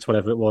 20 minutes,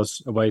 whatever it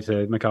was, away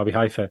to Maccabi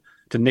Haifa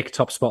to nick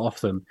top spot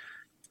off them.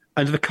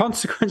 And the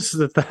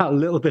consequences of that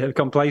little bit of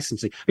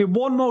complacency.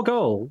 One more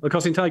goal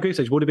across the entire group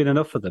stage would have been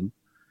enough for them,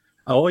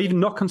 or even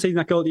not conceding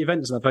that goal at the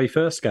Juventus in that very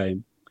first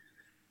game.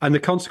 And the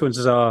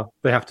consequences are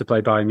they have to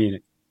play Bayern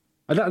Munich.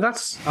 And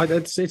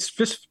it's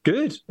just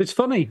good. It's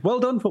funny. Well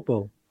done,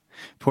 football.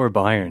 Poor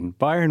Bayern.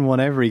 Bayern won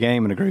every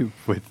game in a group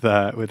with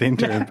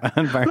Inter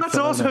and Barcelona. That's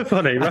also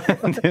funny, right?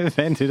 They've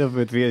ended up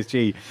with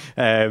PSG.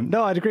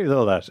 No, I'd agree with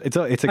all that. It's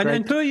a great...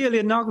 And poor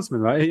Julian Nagelsmann,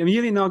 right?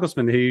 Julian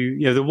Nagelsmann,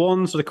 who, the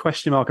one sort of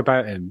question mark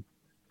about him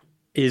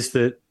is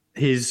that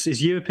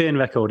his European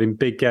record in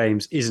big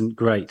games isn't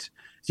great.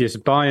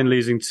 Just Bayern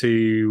losing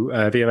to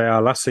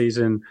Villarreal last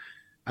season,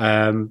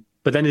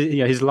 but then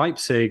his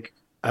Leipzig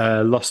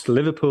lost to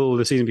Liverpool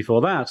the season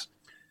before that.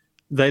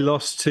 They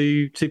lost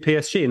to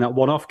PSG in that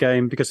one-off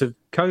game because of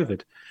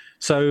COVID.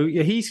 So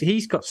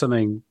he's got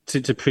something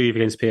to prove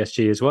against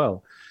PSG as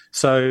well.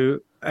 So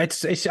I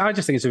just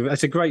think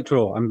it's a great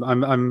draw.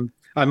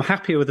 I'm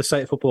happier with the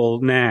state of football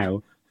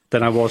now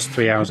than I was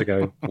 3 hours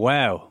ago.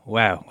 Wow.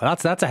 Well,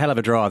 that's a hell of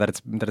a draw that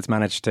it's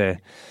managed to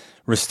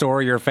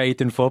restore your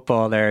faith in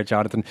football there,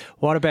 Jonathan.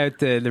 What about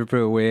the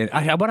Liverpool win?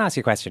 I want to ask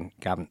you a question,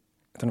 Gavin.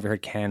 I don't know if you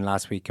heard Ken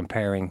last week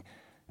comparing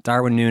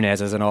Darwin Núñez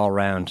as an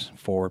all-round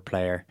forward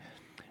player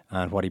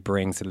and what he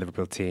brings to the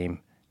Liverpool team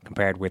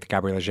compared with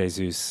Gabriel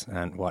Jesus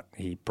and what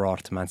he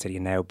brought to Man City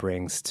and now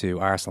brings to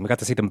Arsenal. We got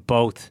to see them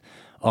both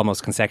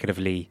almost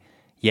consecutively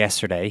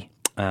yesterday,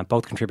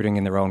 both contributing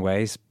in their own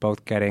ways,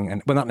 both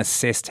getting, not an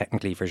assist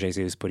technically for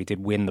Jesus, but he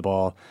did win the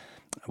ball.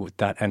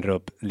 That ended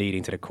up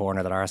leading to the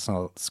corner that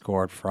Arsenal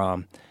scored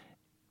from.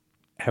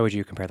 How would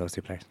you compare those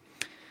two players?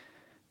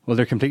 Well,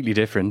 they're completely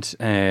different.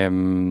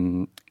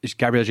 Gabriel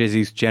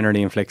Jesus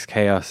generally inflicts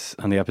chaos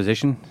on the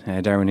opposition.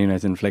 Darwin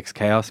Núñez inflicts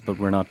chaos, but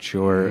we're not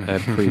sure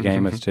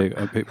pre-game as to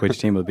which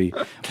team will be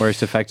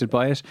worst affected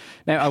by it.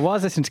 Now, I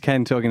was listening to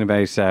Ken talking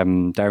about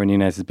Darwin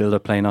Núñez's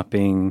build-up play not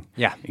being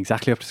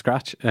exactly up to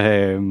scratch.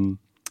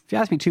 If you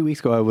asked me 2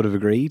 weeks ago, I would have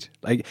agreed.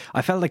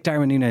 I felt like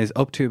Darwin Núñez,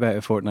 up to about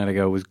a fortnight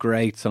ago, was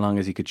great so long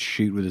as he could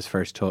shoot with his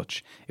first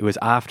touch. It was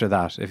after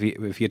that, if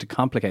he had to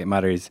complicate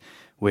matters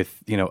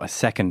with a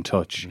second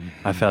touch,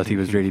 I felt he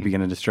was really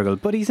beginning to struggle.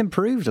 But he's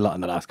improved a lot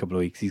in the last couple of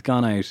weeks. He's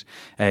gone out.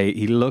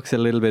 He looks a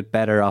little bit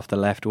better off the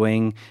left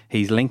wing.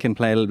 He's linking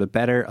play a little bit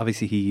better.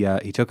 Obviously, he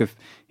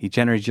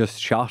generally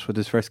just shot with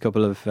his first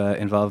couple of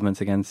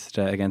involvements against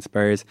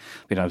Spurs.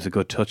 It was a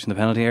good touch in the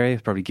penalty area.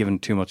 Probably given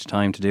too much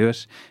time to do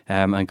it,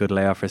 and good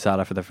layoff for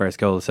Salah for the first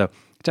goal. So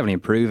definitely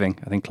improving.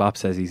 I think Klopp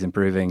says he's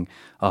improving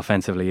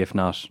offensively, if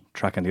not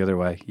tracking the other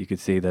way. You could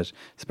see that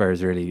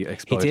Spurs really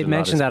exploited. He did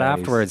mention that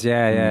afterwards.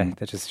 Yeah.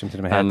 That just jumped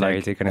into my head there.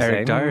 He did kind of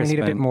say, we need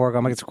a bit more.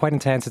 It's quite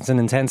intense. It's an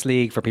intense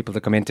league for people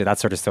to come into, that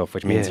sort of stuff,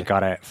 which means you've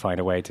got to find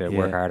a way to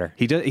work harder.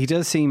 He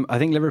does seem, I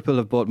think Liverpool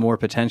have bought more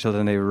potential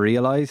than they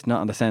realised,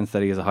 not in the sense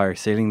that he has a higher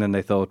ceiling than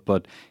they thought,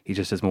 but he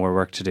just has more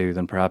work to do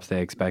than perhaps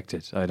they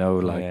expected. I know,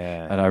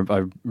 and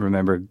I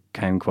remember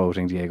Ken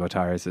quoting Diego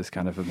Tavares'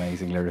 kind of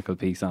amazing lyrical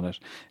piece on it,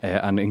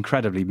 an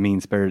incredibly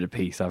mean-spirited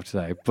piece, I have to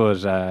say.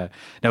 But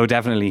no,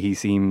 definitely he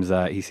seems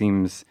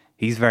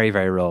he's very,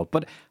 very raw.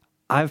 But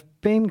I've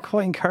been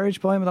quite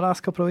encouraged by him in the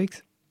last couple of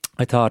weeks.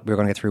 I thought we were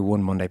going to get through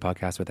one Monday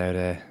podcast without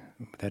a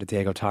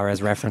Diego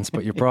Tavares reference,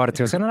 but you brought it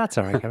to us. No, that's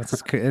all right.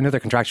 It's another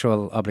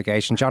contractual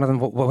obligation. Jonathan,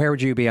 where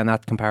would you be on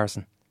that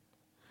comparison?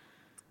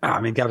 I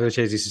mean, Gabriel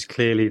Jesus is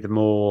clearly the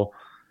more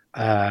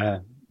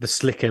the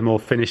slicker, more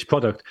finished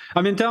product.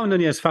 I mean, Darwin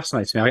Nunez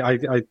fascinates me.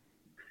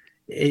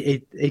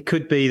 It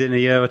could be that in a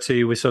year or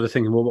two we're sort of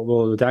thinking, what were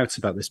all the doubts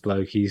about this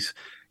bloke? He's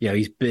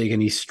big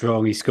and he's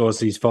strong. He scores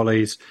these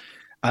volleys,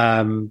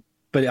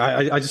 but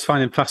I just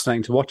find him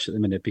fascinating to watch at the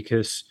minute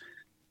because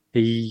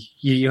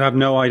you have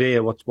no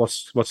idea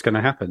what's going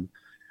to happen,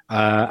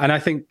 and I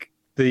think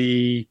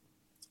the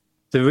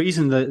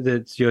reason that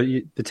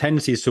the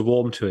tendency is to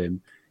warm to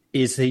him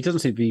is that he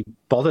doesn't seem to be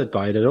bothered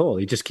by it at all.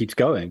 He just keeps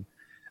going,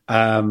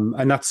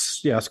 and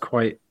that's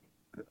quite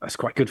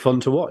good fun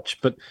to watch.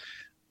 But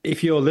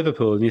if you're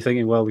Liverpool and you're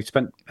thinking, well, we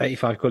spent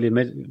 85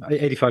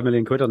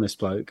 million quid on this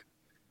bloke,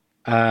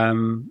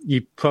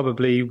 you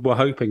probably were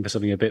hoping for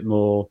something a bit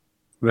more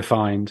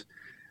refined.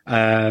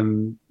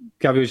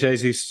 Gabriel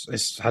Jesus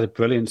has had a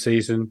brilliant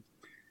season.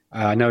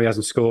 I know he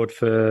hasn't scored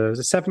for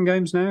 7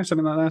 games now,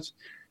 something like that.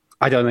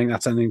 I don't think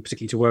that's anything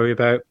particularly to worry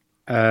about.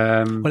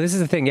 Well, this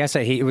is the thing.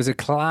 Yesterday, it was a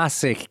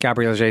classic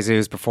Gabriel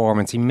Jesus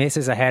performance. He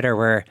misses a header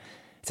where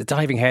it's a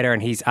diving header,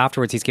 and he's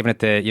given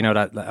it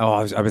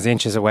I was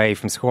inches away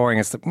from scoring.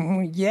 It's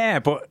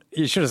but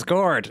you should have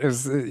scored.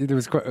 It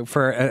was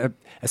for a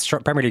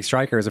Premier League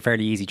striker, it was a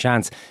fairly easy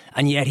chance,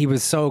 and yet he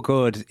was so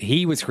good.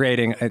 He was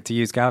creating, to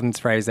use Gavin's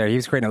phrase there, he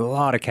was creating a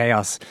lot of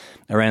chaos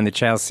around the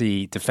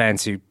Chelsea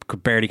defence, who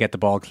could barely get the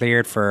ball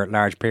cleared for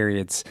large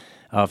periods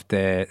of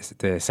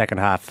the second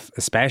half.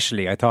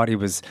 Especially, I thought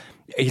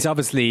it's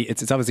obviously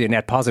a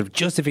net positive.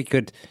 Just if he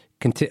could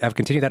have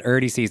continued that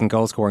early season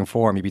goal scoring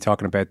form, you'd be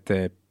talking about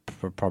the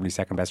probably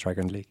second best striker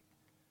in the league.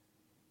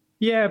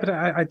 Yeah, but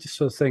I just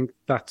sort of think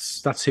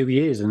that's who he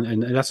is,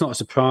 and that's not a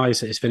surprise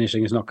that his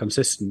finishing is not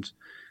consistent.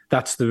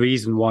 That's the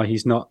reason why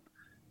he's not.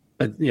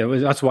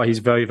 That's why he's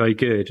very, very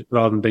good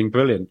rather than being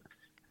brilliant.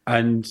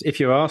 And if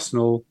you're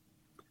Arsenal,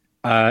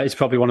 it's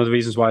probably one of the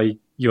reasons why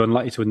you're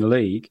unlikely to win the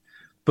league.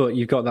 But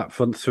you've got that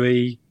front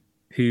three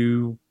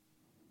who,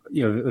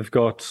 have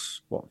got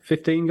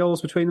 15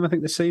 goals between them, I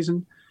think, this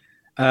season.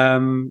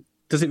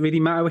 Does it really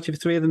matter which of the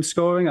three of them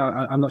scoring?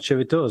 I'm not sure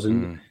it does.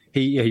 And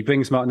he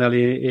brings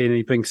Martinelli in,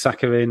 he brings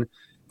Saka in,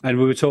 and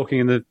we were talking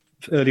in the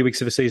early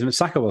weeks of the season that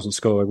Saka wasn't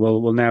scoring.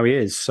 Well, now he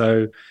is.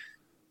 So,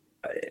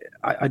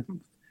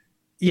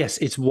 yes,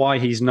 it's why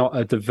he's not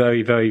at the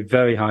very, very,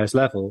 very highest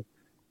level.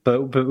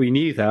 But we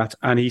knew that,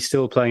 and he's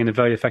still playing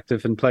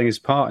his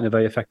part in a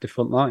very effective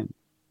front line.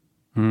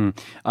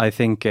 I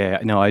think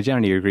I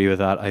generally agree with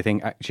that. I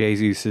think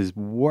Jesus'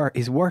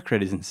 work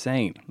rate is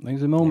insane. There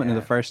was a moment in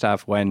the first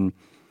half when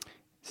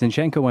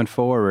Zinchenko went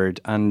forward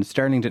and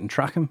Sterling didn't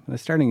track him.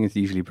 Sterling is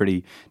usually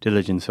pretty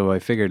diligent, so I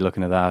figured,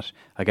 looking at that,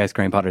 I guess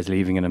Graham Potter's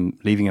leaving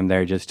him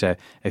there just to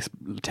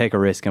take a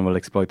risk and will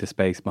exploit the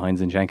space behind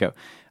Zinchenko.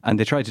 And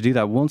they tried to do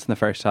that once in the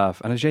first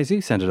half, and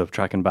Jesus ended up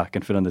tracking back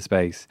and filling the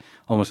space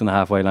almost on the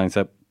halfway line.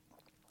 So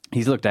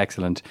he's looked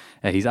excellent.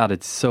 He's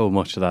added so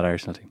much to that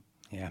Arsenal team.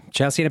 Yeah,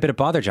 Chelsea in a bit of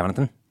bother,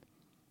 Jonathan.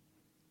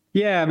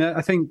 Yeah, I mean,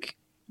 I think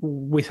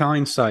with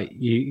hindsight,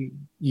 you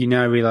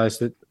now realise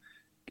that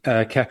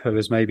Kepa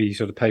has maybe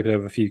sort of papered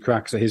over a few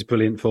cracks at his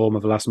brilliant form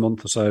of the last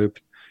month or so.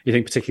 You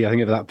think particularly, I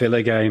think, of that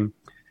Villa game,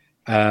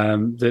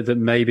 that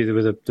maybe there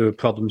were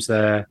problems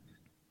there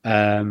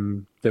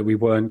that we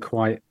weren't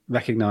quite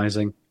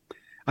recognising.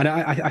 And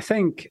I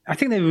think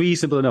they're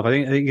reasonable enough.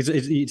 I think it's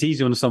easy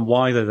to understand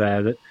why they're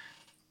there. That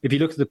if you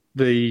look at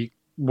the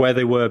where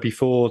they were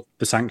before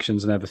the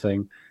sanctions and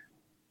everything,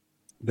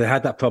 they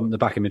had that problem at the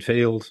back of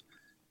midfield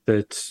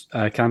that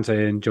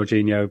Kante and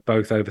Jorginho,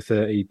 both over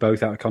 30,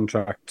 both out of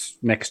contract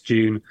next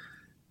June.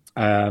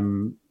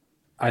 And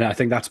I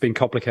think that's been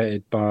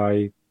complicated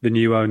by the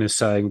new owners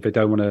saying they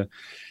don't want to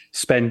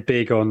spend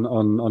big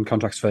on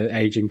contracts for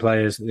aging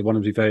players. They want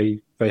them to be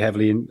very, very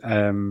heavily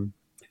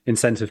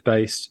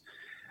incentive-based.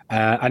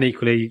 And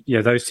equally,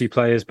 those two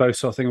players both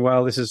sort of thinking,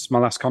 well, this is my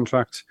last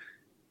contract.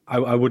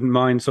 I wouldn't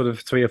mind sort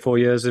of 3 or 4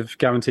 years of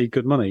guaranteed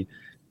good money.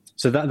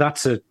 So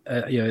that's a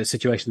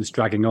situation that's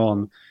dragging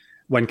on.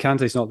 When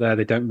Kante's not there,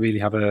 they don't really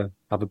have a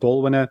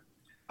ball winner,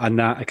 and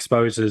that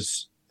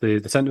exposes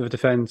the centre of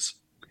defence.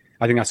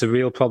 I think that's a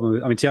real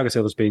problem. I mean, Thiago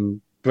Silva's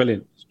been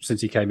brilliant since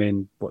he came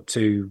in,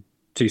 two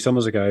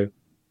summers ago.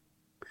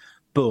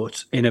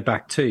 But in a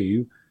back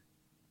two,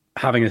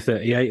 having a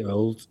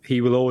 38-year-old,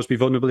 he will always be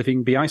vulnerable if he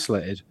can be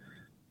isolated.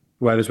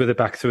 Whereas with a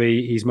back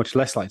three, he's much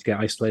less likely to get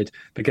isolated.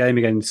 The game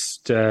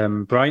against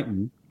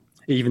Brighton,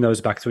 even though it was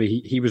a back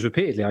three, he was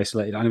repeatedly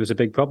isolated, and it was a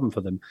big problem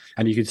for them.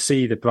 And you could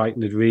see that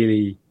Brighton had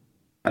really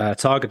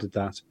targeted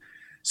that.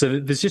 So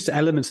there's just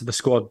elements of the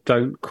squad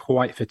don't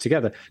quite fit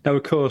together. Now,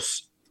 of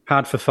course,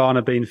 had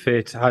Fofana been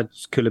fit, had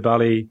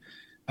Koulibaly,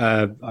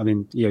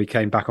 he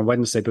came back on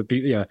Wednesday, but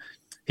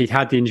he'd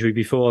had the injury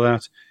before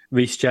that.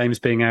 Reece James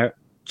being out,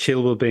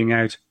 Chilwell being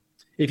out.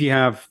 If you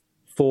have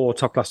 4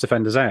 top-class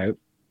defenders out,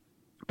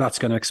 that's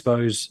going to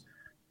expose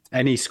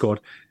any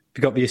squad.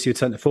 You've got the issue of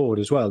centre forward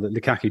as well, that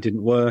Lukaku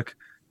didn't work.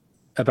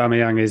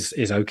 Aubameyang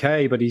is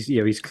okay, but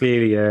he's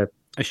clearly a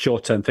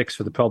short-term fix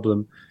for the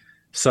problem.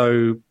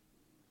 So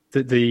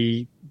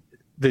the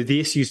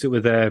issues that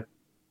were there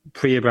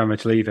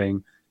pre-Abramovich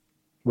leaving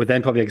were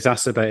then probably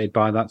exacerbated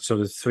by that sort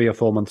of 3 or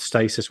 4 month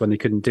stasis when they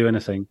couldn't do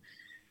anything.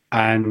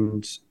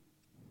 And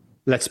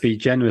let's be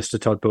generous to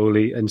Todd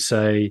Boehly and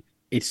say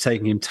it's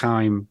taking him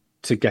time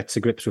to get to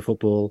grips with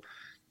football.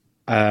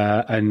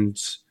 And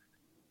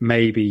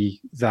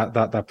maybe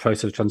that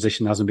process of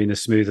transition hasn't been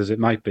as smooth as it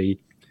might be.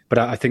 But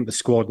I think the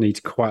squad needs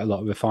quite a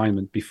lot of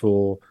refinement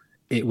before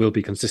it will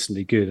be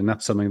consistently good. And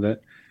that's something that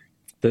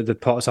the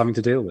Potter's having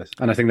to deal with.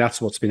 And I think that's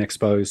what's been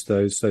exposed,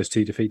 those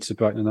 2 defeats to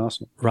Brighton and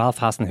Arsenal. Ralph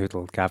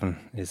Hasenhüttl, Gavin,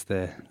 is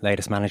the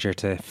latest manager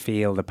to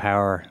feel the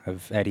power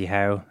of Eddie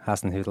Howe.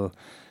 Hasenhüttl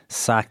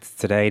sacked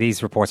today.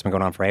 These reports have been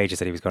going on for ages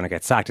that he was going to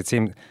get sacked. It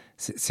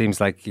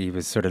seems like he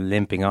was sort of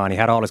limping on. He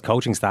had all his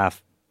coaching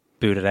staff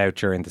booted out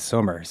during the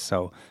summer,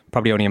 so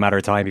probably only a matter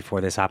of time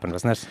before this happened,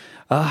 wasn't it?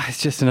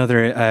 It's just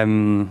another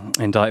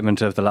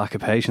indictment of the lack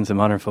of patience in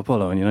modern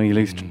football. And you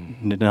lose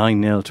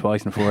 9-0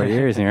 twice in 4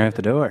 years and you're out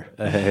the door.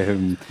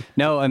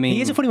 No, I mean,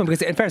 he is a funny one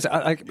because in fairness,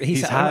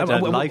 he's had a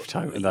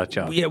lifetime in that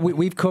job. Yeah,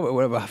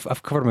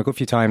 I've covered him a good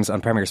few times on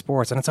Premier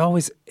Sports, and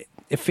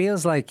it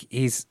feels like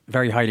he's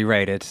very highly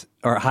rated,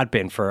 or had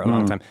been for a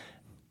long time.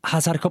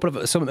 Has had a couple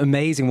of some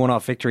amazing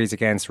one-off victories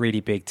against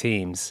really big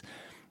teams,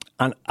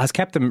 and has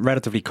kept them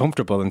relatively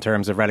comfortable in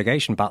terms of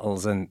relegation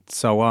battles and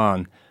so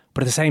on.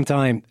 But at the same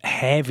time,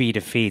 heavy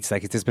defeats.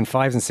 Like, there's been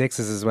 5s and 6s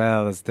as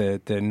well as the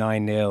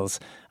 9-0s.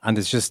 And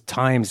there's just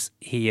times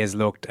he has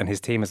looked, and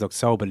his team has looked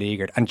so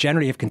beleaguered, and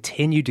generally have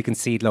continued to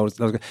concede loads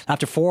of goals.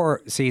 After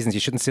 4 seasons, you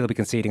shouldn't still be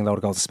conceding a load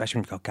of goals, especially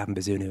when you've got Gavin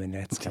Bazunu in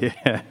nets.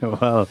 Yeah,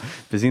 well,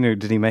 Bazunu,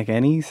 did he make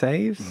any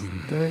saves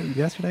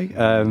yesterday?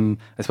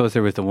 I suppose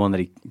there was the one that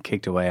he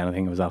kicked away, and I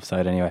think it was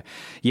offside anyway.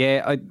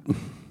 Yeah,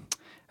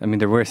 I mean,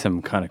 there were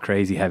some kind of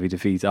crazy heavy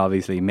defeats,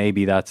 obviously.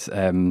 Maybe that's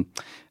the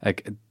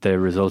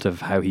result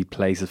of how he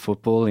plays his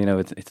football.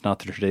 It's not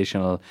the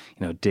traditional,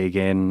 dig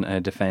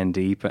in, defend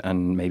deep,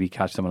 and maybe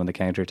catch someone on the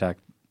counter-attack.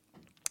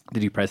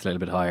 Did he press a little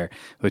bit higher,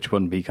 which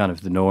wouldn't be kind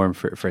of the norm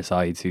for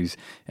sides whose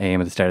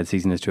aim at the start of the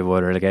season is to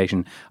avoid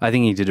relegation. I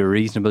think he did a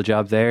reasonable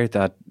job there.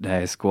 That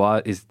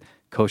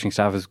coaching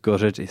staff is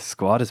gutted. His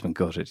squad has been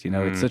gutted.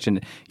 It's such a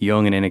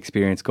young and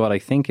inexperienced squad. I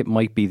think it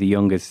might be the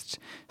youngest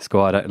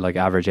squad, like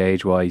average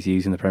age-wise,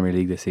 used in the Premier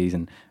League this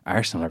season.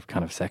 Arsenal are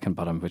kind of second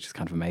bottom, which is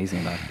kind of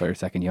amazing that they're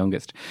second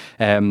youngest.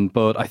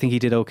 But I think he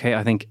did okay.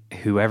 I think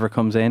whoever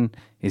comes in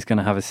is going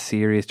to have a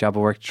serious job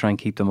of work to try and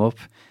keep them up.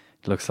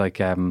 It looks like...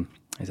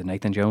 is it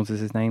Nathan Jones is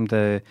his name?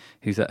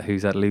 Who's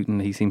at Luton?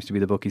 He seems to be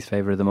the bookie's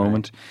favourite at the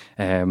moment.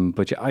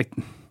 But yeah,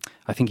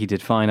 I think he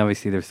did fine.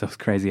 Obviously, there's those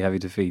crazy heavy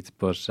defeats,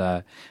 but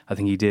I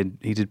think he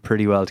did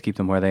pretty well to keep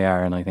them where they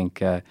are. And I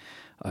think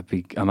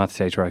I'm at the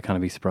stage where I kind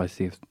of be surprised to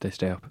see if they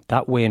stay up.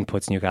 That win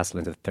puts Newcastle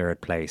into 3rd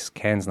place.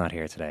 Ken's not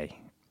here today.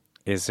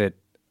 Is it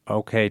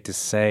okay to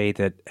say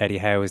that Eddie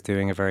Howe is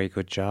doing a very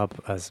good job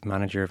as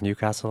manager of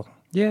Newcastle?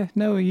 Yeah,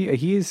 no,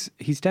 he is.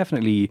 He's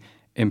definitely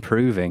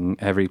improving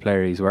every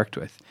player he's worked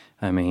with.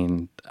 I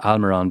mean,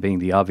 Almiron being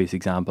the obvious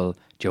example,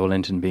 Joe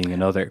Linton being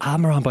another.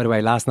 Almiron, by the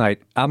way, last night,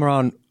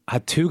 Almiron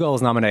had 2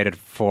 goals nominated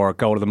for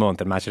Goal of the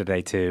Month in Match of the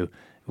Day 2.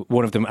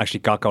 One of them actually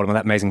got goal on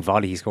that amazing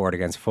volley he scored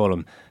against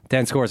Fulham.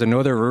 Then scores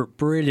another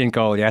brilliant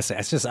goal. Yes,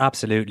 it's just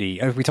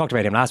absolutely... We talked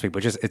about him last week,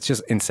 but it's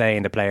just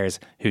insane. The players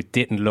who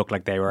didn't look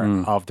like they were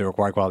of the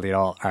required quality at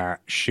all are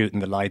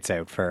shooting the lights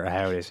out for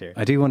Howe this year.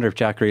 I do wonder if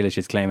Jack Grealish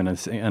is claiming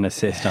an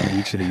assist on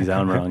each of these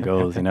Almiron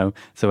goals.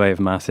 It's a way of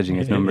messaging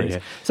his numbers.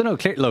 So no,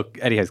 look,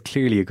 Eddie Howe's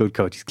clearly a good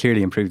coach. He's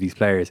clearly improved these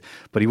players,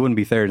 but he wouldn't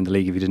be 3rd in the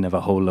league if he didn't have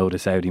a whole load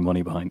of Saudi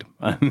money behind him.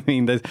 I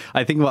mean,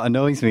 I think what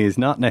annoys me is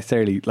not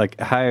necessarily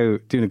like Howe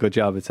doing a good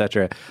job,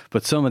 etc.,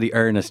 but some of the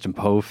earnest and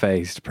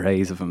po-faced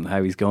praise of him,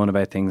 how he's going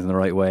about things in the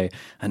right way,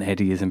 and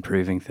Eddie is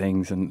improving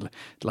things, and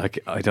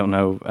I don't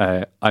know,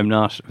 I'm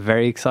not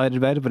very excited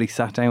about it, but he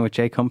sat down with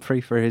Jake Humphrey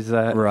for his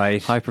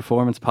high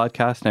performance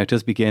podcast. Now it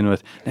does begin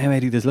with, now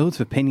Eddie, there's loads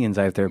of opinions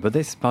out there, but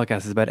this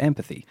podcast is about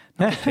empathy,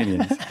 not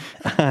opinions.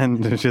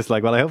 And it's just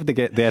like, well, I hope they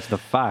get to the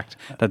fact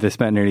that they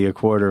spent nearly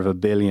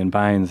 £250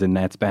 million in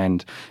net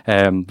spend.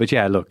 But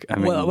yeah, look, I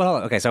mean, well,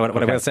 okay, so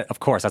what I will say, of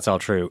course that's all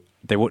true.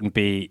 They wouldn't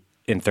be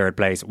in 3rd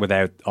place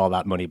without all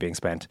that money being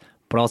spent.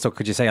 But also,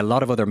 could you say a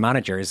lot of other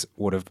managers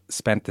would have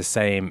spent the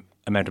same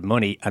amount of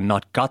money and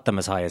not got them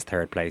as high as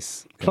third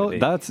place.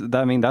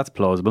 That's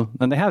plausible,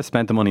 and they have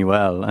spent the money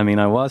well. I mean,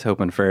 I was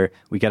hoping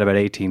we get about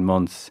 18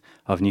 months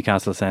of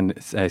Newcastle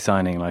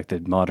signing like the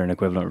modern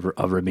equivalent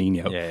of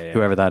Robinho,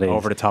 whoever that is.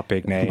 Over the top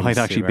big names. It might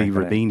actually be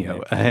Robinho.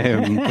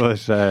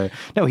 But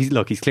no,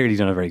 he's clearly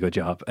done a very good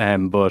job.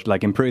 But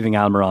like improving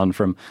Almiron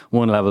from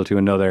one level to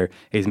another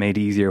is made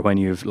easier when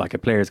you've like a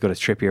player as good as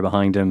Trippier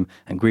behind him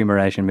and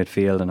Guimaraes in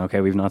midfield. And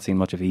okay, we've not seen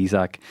much of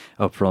Isak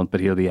up front, but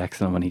he'll be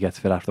excellent when he gets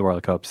fit after the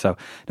World Cup. So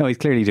no, he's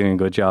clearly doing a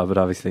good job, but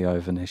obviously I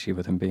have an issue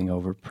with him being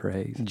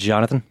overpraised.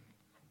 Jonathan?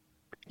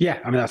 Yeah,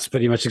 I mean, that's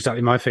pretty much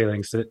exactly my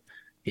feelings. That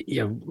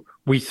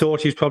we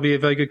thought he was probably a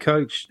very good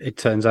coach. It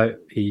turns out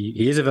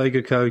he is a very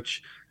good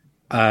coach,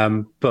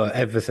 but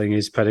everything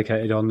is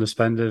predicated on the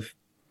spend of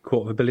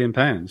 £250 million.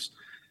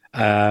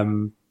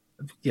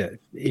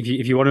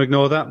 If you want to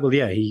ignore that, well,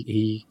 yeah,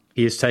 he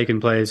has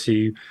taken players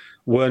who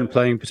weren't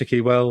playing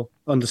particularly well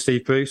under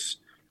Steve Bruce,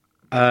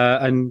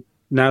 and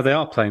now they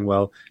are playing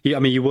well. I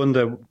mean, you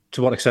wonder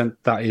to what extent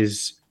that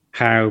is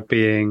Howe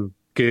being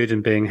good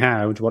and being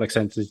Howe, to what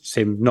extent it's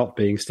him not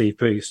being Steve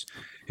Bruce,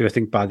 who I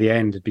think by the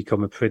end had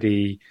become a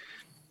pretty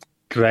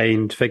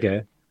drained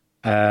figure,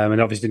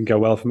 and obviously didn't go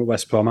well from at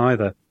West Brom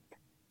either.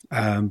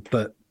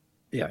 But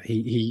yeah,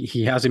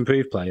 he has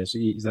improved players.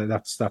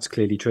 That's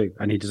clearly true,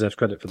 and he deserves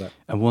credit for that.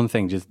 And one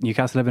thing, just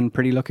Newcastle have been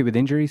pretty lucky with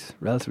injuries,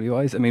 relatively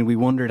wise. I mean, we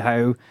wondered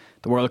how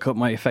the World Cup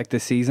might affect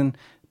this season.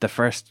 The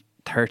first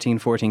 13,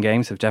 14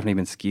 games have definitely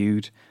been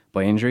skewed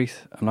by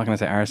injuries. I'm not going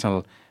to say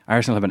Arsenal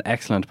have been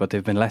excellent, but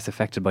they've been less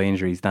affected by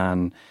injuries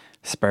than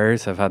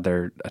Spurs have had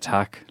their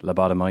attack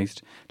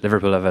lobotomised.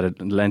 Liverpool have had a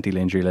lengthy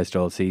injury list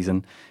all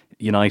season.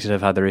 United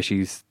have had their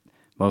issues.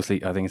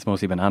 Mostly, I think it's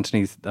mostly been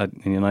Anthony's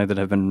in United that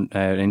have been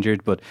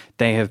injured, but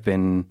they have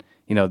been,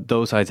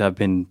 those sides have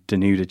been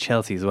denuded.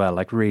 Chelsea as well,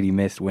 like really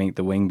missed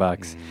the wing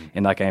backs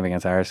in that game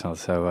against Arsenal.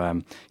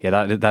 So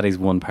that is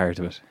one part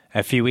of it.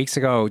 A few weeks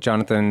ago,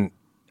 Jonathan,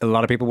 a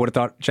lot of people would have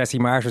thought Jesse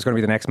Marsch was going to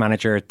be the next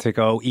manager to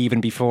go,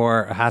 even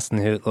before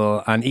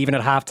Hasenhüttl. And even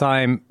at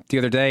halftime the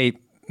other day,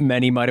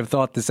 many might have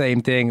thought the same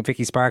thing.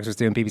 Vicky Sparks was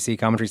doing BBC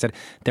commentary, said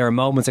there are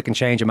moments that can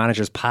change a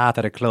manager's path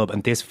at a club,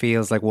 and this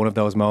feels like one of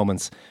those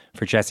moments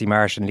for Jesse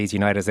Marsch and Leeds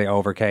United as they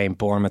overcame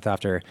Bournemouth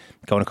after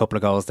going a couple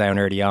of goals down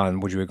early on.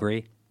 Would you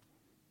agree?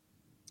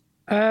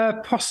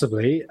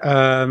 Possibly.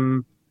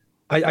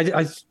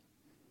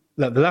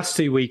 Look, the last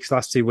 2 weeks,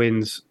 last 2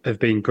 wins have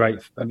been great.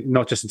 I mean,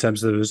 not just in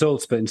terms of the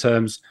results, but in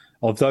terms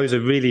of those are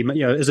really,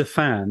 as a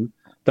fan,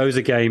 those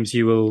are games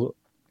you will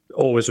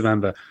always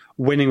remember.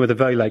 Winning with a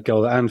very late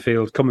goal at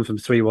Anfield, coming from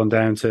 3-1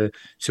 down to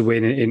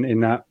win in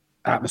that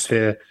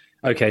atmosphere.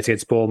 Okay, it's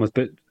against Bournemouth,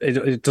 but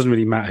it doesn't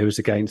really matter who it's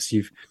against.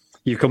 You've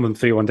come from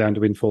 3-1 down to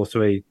win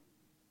 4-3.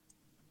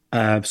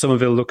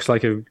 Somerville looks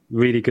like a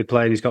really good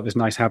player, and he's got this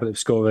nice habit of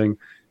scoring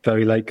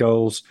very late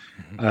goals.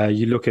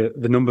 You look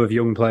at the number of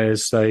young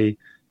players they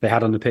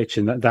had on the pitch,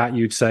 and that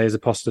you'd say is a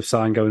positive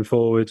sign going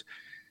forward.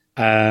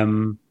 But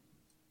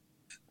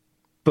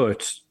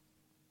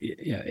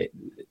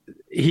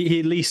he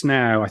at least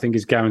now, I think,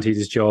 is guaranteed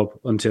his job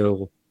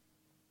until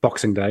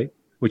Boxing Day,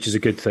 which is a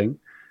good thing.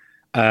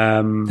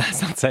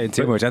 That's not saying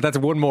too much. That's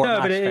one more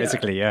match,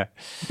 basically, yeah.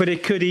 But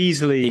it could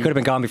easily... He could have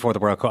been gone before the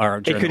World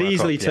Cup. It could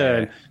easily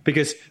turn,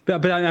 because...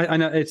 But I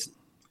know it's...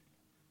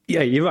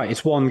 Yeah, you're right,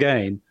 it's one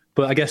game.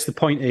 But I guess the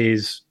point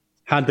is,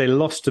 had they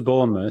lost to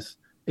Bournemouth,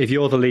 if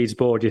you're the Leeds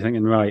board, you're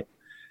thinking, right,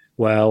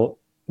 well,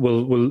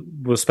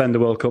 we'll spend the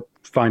World Cup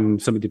finding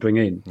somebody to bring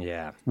in.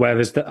 Yeah.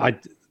 Whereas,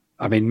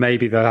 I mean,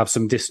 maybe they'll have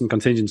some distant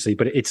contingency,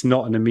 but it's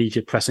not an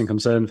immediate pressing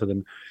concern for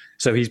them.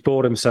 So he's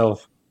bought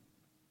himself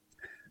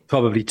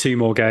probably 2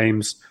 more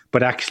games,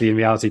 but actually, in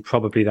reality,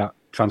 probably that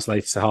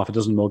translates to half a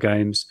dozen more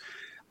games.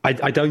 I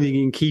don't think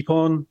you can keep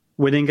on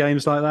winning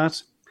games like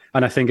that.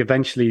 And I think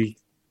eventually,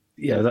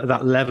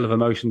 that level of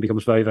emotion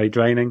becomes very, very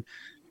draining.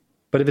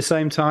 But at the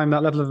same time,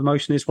 that level of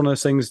emotion is one of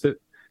those things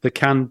that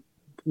can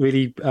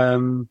really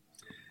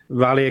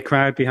rally a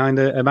crowd behind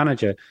a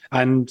manager.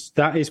 And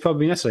that is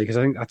probably necessary, because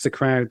I think that's a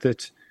crowd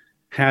that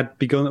had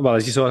begun, well,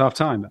 as you saw at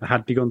half-time,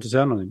 had begun to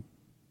turn on him.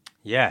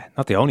 Yeah,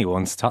 not the only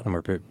ones. Tottenham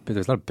were, but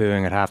there's a lot of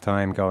booing at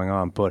half-time going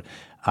on. But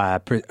I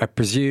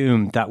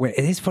presume that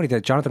it is funny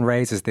that Jonathan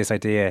raises this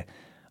idea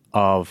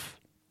of,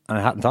 and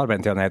I hadn't thought about it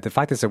until now, the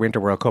fact that it's a Winter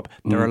World Cup,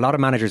 there are a lot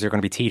of managers who are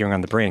going to be teetering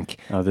on the brink.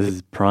 Oh, this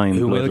is prime.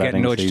 Who will get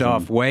nudged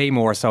off way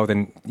more so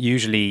than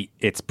usually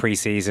it's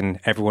pre-season.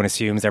 Everyone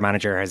assumes their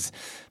manager has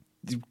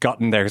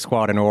gotten their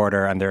squad in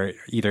order and they're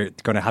either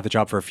going to have the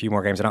job for a few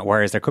more games or not.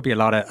 Whereas there could be a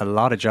lot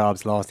of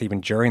jobs lost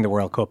even during the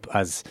World Cup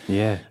as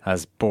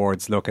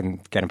boards look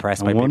and get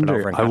impressed by people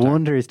over in Qatar. I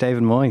wonder, is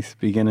David Moyes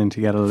beginning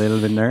to get a little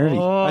bit nervy?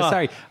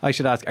 Sorry, I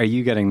should ask, are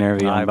you getting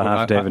nervy on behalf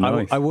of David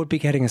Moyes? I would be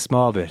getting a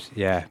small bit,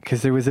 yeah.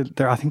 Because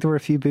I think there were a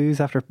few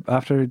boos after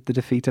the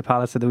defeat to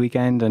Palace at the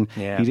weekend, and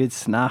he did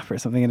snap or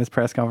something in his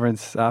press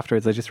conference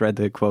afterwards. I just read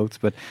the quotes,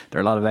 but there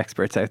are a lot of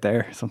experts out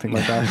there, something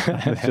like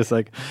that. It's just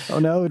like, oh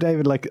no,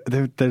 David, like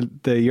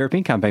the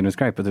European campaign was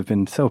great, but they've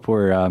been so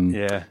poor.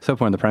 So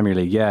poor in the Premier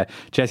League. Yeah,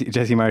 Jesse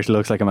Marsch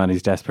looks like a man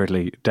who's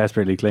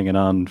desperately clinging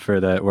on for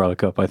the World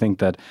Cup. I think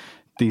that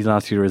these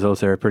last few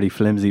results are a pretty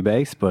flimsy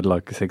base, but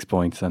like 6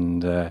 points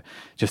and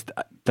just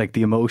like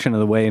the emotion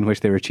and the way in which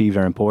they were achieved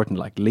are important.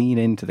 Like lean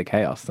into the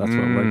chaos. That's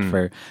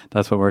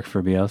what worked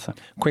for Bielsa.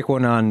 Quick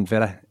one on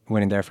Villa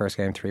winning their first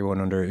game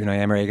 3-1 under Unai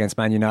Emery against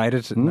Man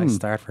United. Nice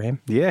start for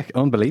him. Yeah,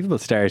 unbelievable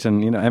start.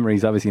 And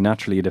Emery's obviously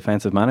naturally a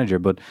defensive manager,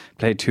 but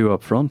played 2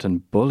 up front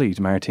and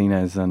bullied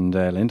Martinez and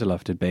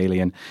Lindelof, did Bailey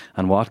and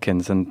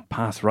Watkins, and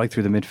passed right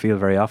through the midfield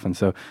very often.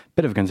 So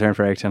bit of a concern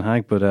for Erik ten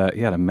Hag, but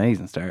he had an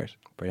amazing start.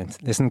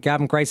 Brilliant. Listen,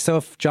 Gavin, great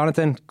stuff.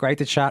 Jonathan, great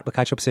to chat. We'll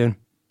catch up soon.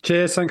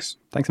 Cheers, thanks.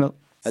 Thanks, Mel.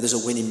 There's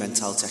a winning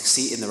mentality. I can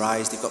see it in their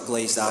eyes. They've got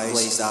glazed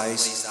eyes.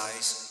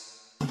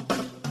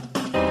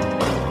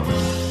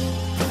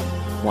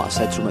 What I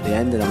said to them at the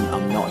end, and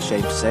I'm not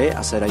ashamed to say it,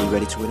 I said, are you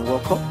ready to win a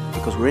World Cup?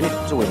 Because we're in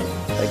it to win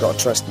it. They got to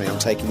trust me. I'm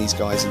taking these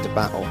guys into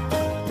battle.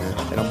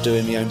 And I'm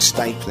doing my own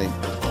stapling.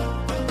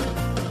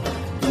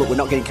 Look, we're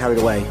not getting carried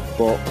away,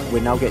 but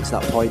we're now getting to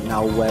that point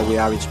now where we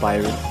are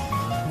inspiring.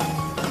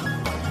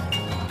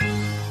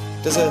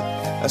 Does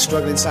a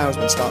struggling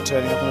salesman start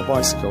turning up on a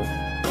bicycle?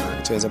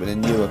 He turns up in a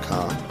newer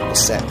car.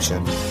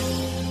 Deception.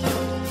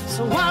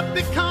 So what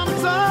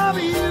becomes of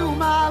you,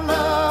 my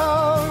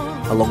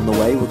love? Along the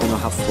way, we're going to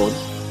have fun.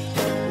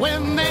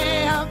 When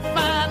they have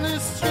finally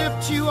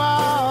stripped you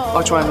off.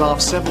 I try and laugh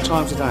several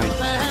times a day.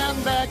 The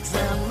handbags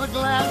and the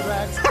glad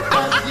rags.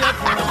 As your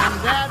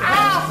granddad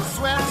has to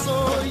sweat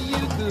so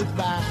you could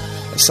buy.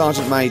 A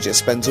sergeant major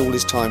spends all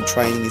his time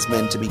training his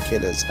men to be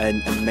killers.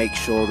 And make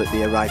sure that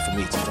they arrive for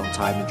meetings on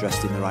time and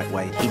dressed in the right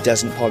way. He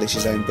doesn't polish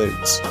his own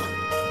boots.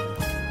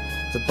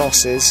 The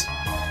bosses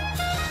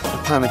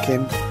are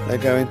panicking. They're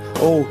going,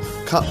 oh,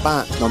 cut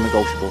back.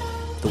 Non-negotiable.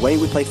 The way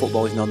we play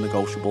football is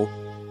non-negotiable.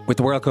 With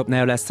the World Cup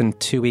now less than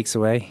 2 weeks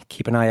away,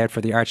 keep an eye out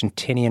for the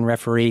Argentinian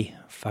referee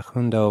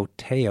Facundo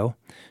Teo,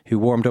 who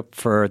warmed up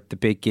for the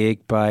big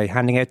gig by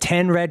handing out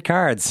 10 red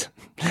cards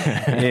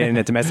in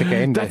a domestic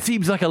game. That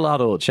seems like a lot,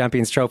 old.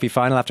 Champions Trophy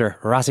final after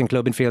Racing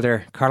Club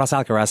infielder Carlos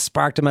Alcaraz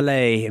sparked a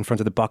melee in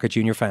front of the Boca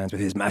Junior fans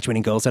with his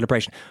match-winning goal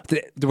celebration.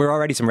 There were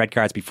already some red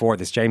cards before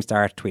this. James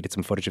Dart tweeted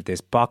some footage of this.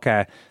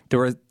 Boca, there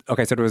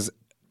was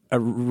a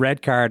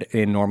red card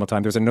in normal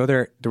time.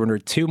 There were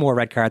 2 more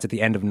red cards at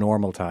the end of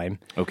normal time.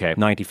 Okay.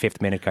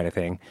 95th minute kind of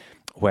thing,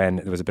 when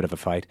there was a bit of a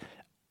fight.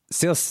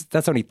 Still,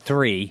 that's only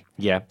 3.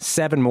 Yeah.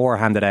 7 more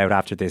handed out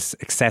after this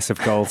excessive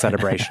goal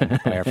celebration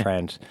by our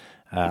friend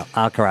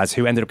Alcaraz,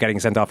 who ended up getting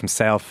sent off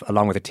himself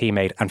along with a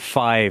teammate and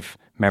 5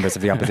 members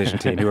of the opposition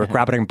team who were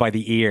grabbing him by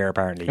the ear,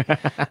 apparently.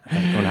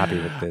 Unhappy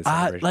with this.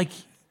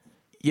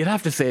 You'd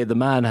have to say the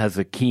man has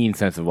a keen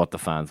sense of what the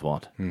fans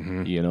want,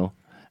 you know?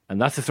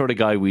 And that's the sort of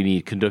guy we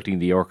need conducting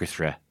the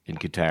orchestra in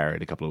Qatar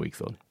in a couple of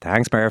weeks on.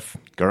 Thanks, Murph.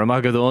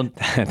 Guramagadon.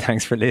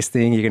 Thanks for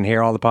listening. You can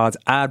hear all the pods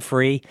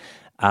ad-free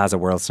as a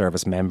World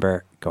Service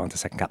member. Go on to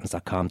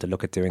secondcaptains.com to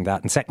look at doing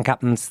that. And the Second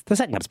Captains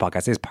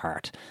podcast is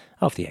part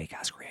of the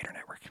Acast Creator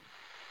Network.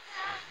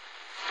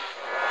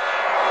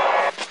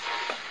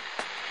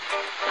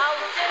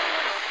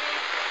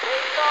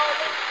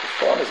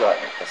 What is that?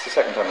 That's the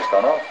second time it's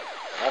gone off.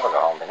 They never go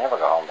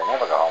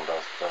home,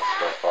 those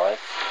boys.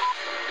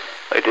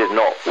 It is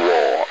not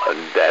war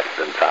and death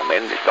and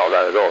famine. It's not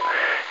that at all.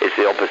 It's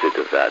the opposite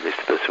of that. It's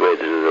to persuade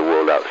us of the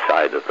world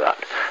outside of that.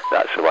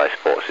 That's why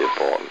sport's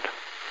important.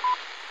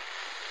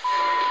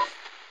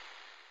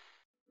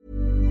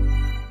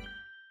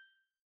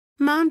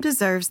 Mom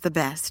deserves the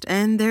best,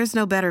 and there's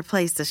no better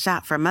place to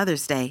shop for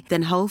Mother's Day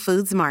than Whole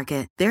Foods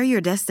Market. They're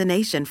your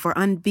destination for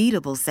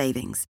unbeatable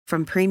savings,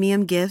 from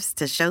premium gifts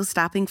to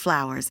show-stopping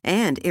flowers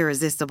and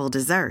irresistible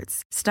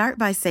desserts. Start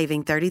by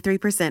saving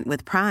 33%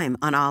 with Prime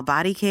on all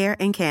body care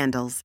and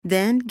candles.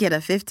 Then get a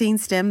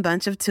 15-stem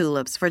bunch of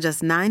tulips for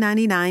just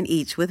 $9.99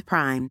 each with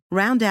Prime.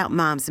 Round out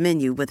Mom's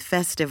menu with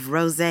festive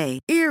rosé,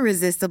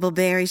 irresistible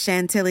berry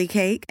chantilly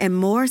cake, and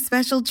more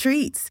special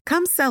treats.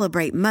 Come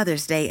celebrate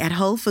Mother's Day at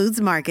Whole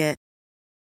Foods Market.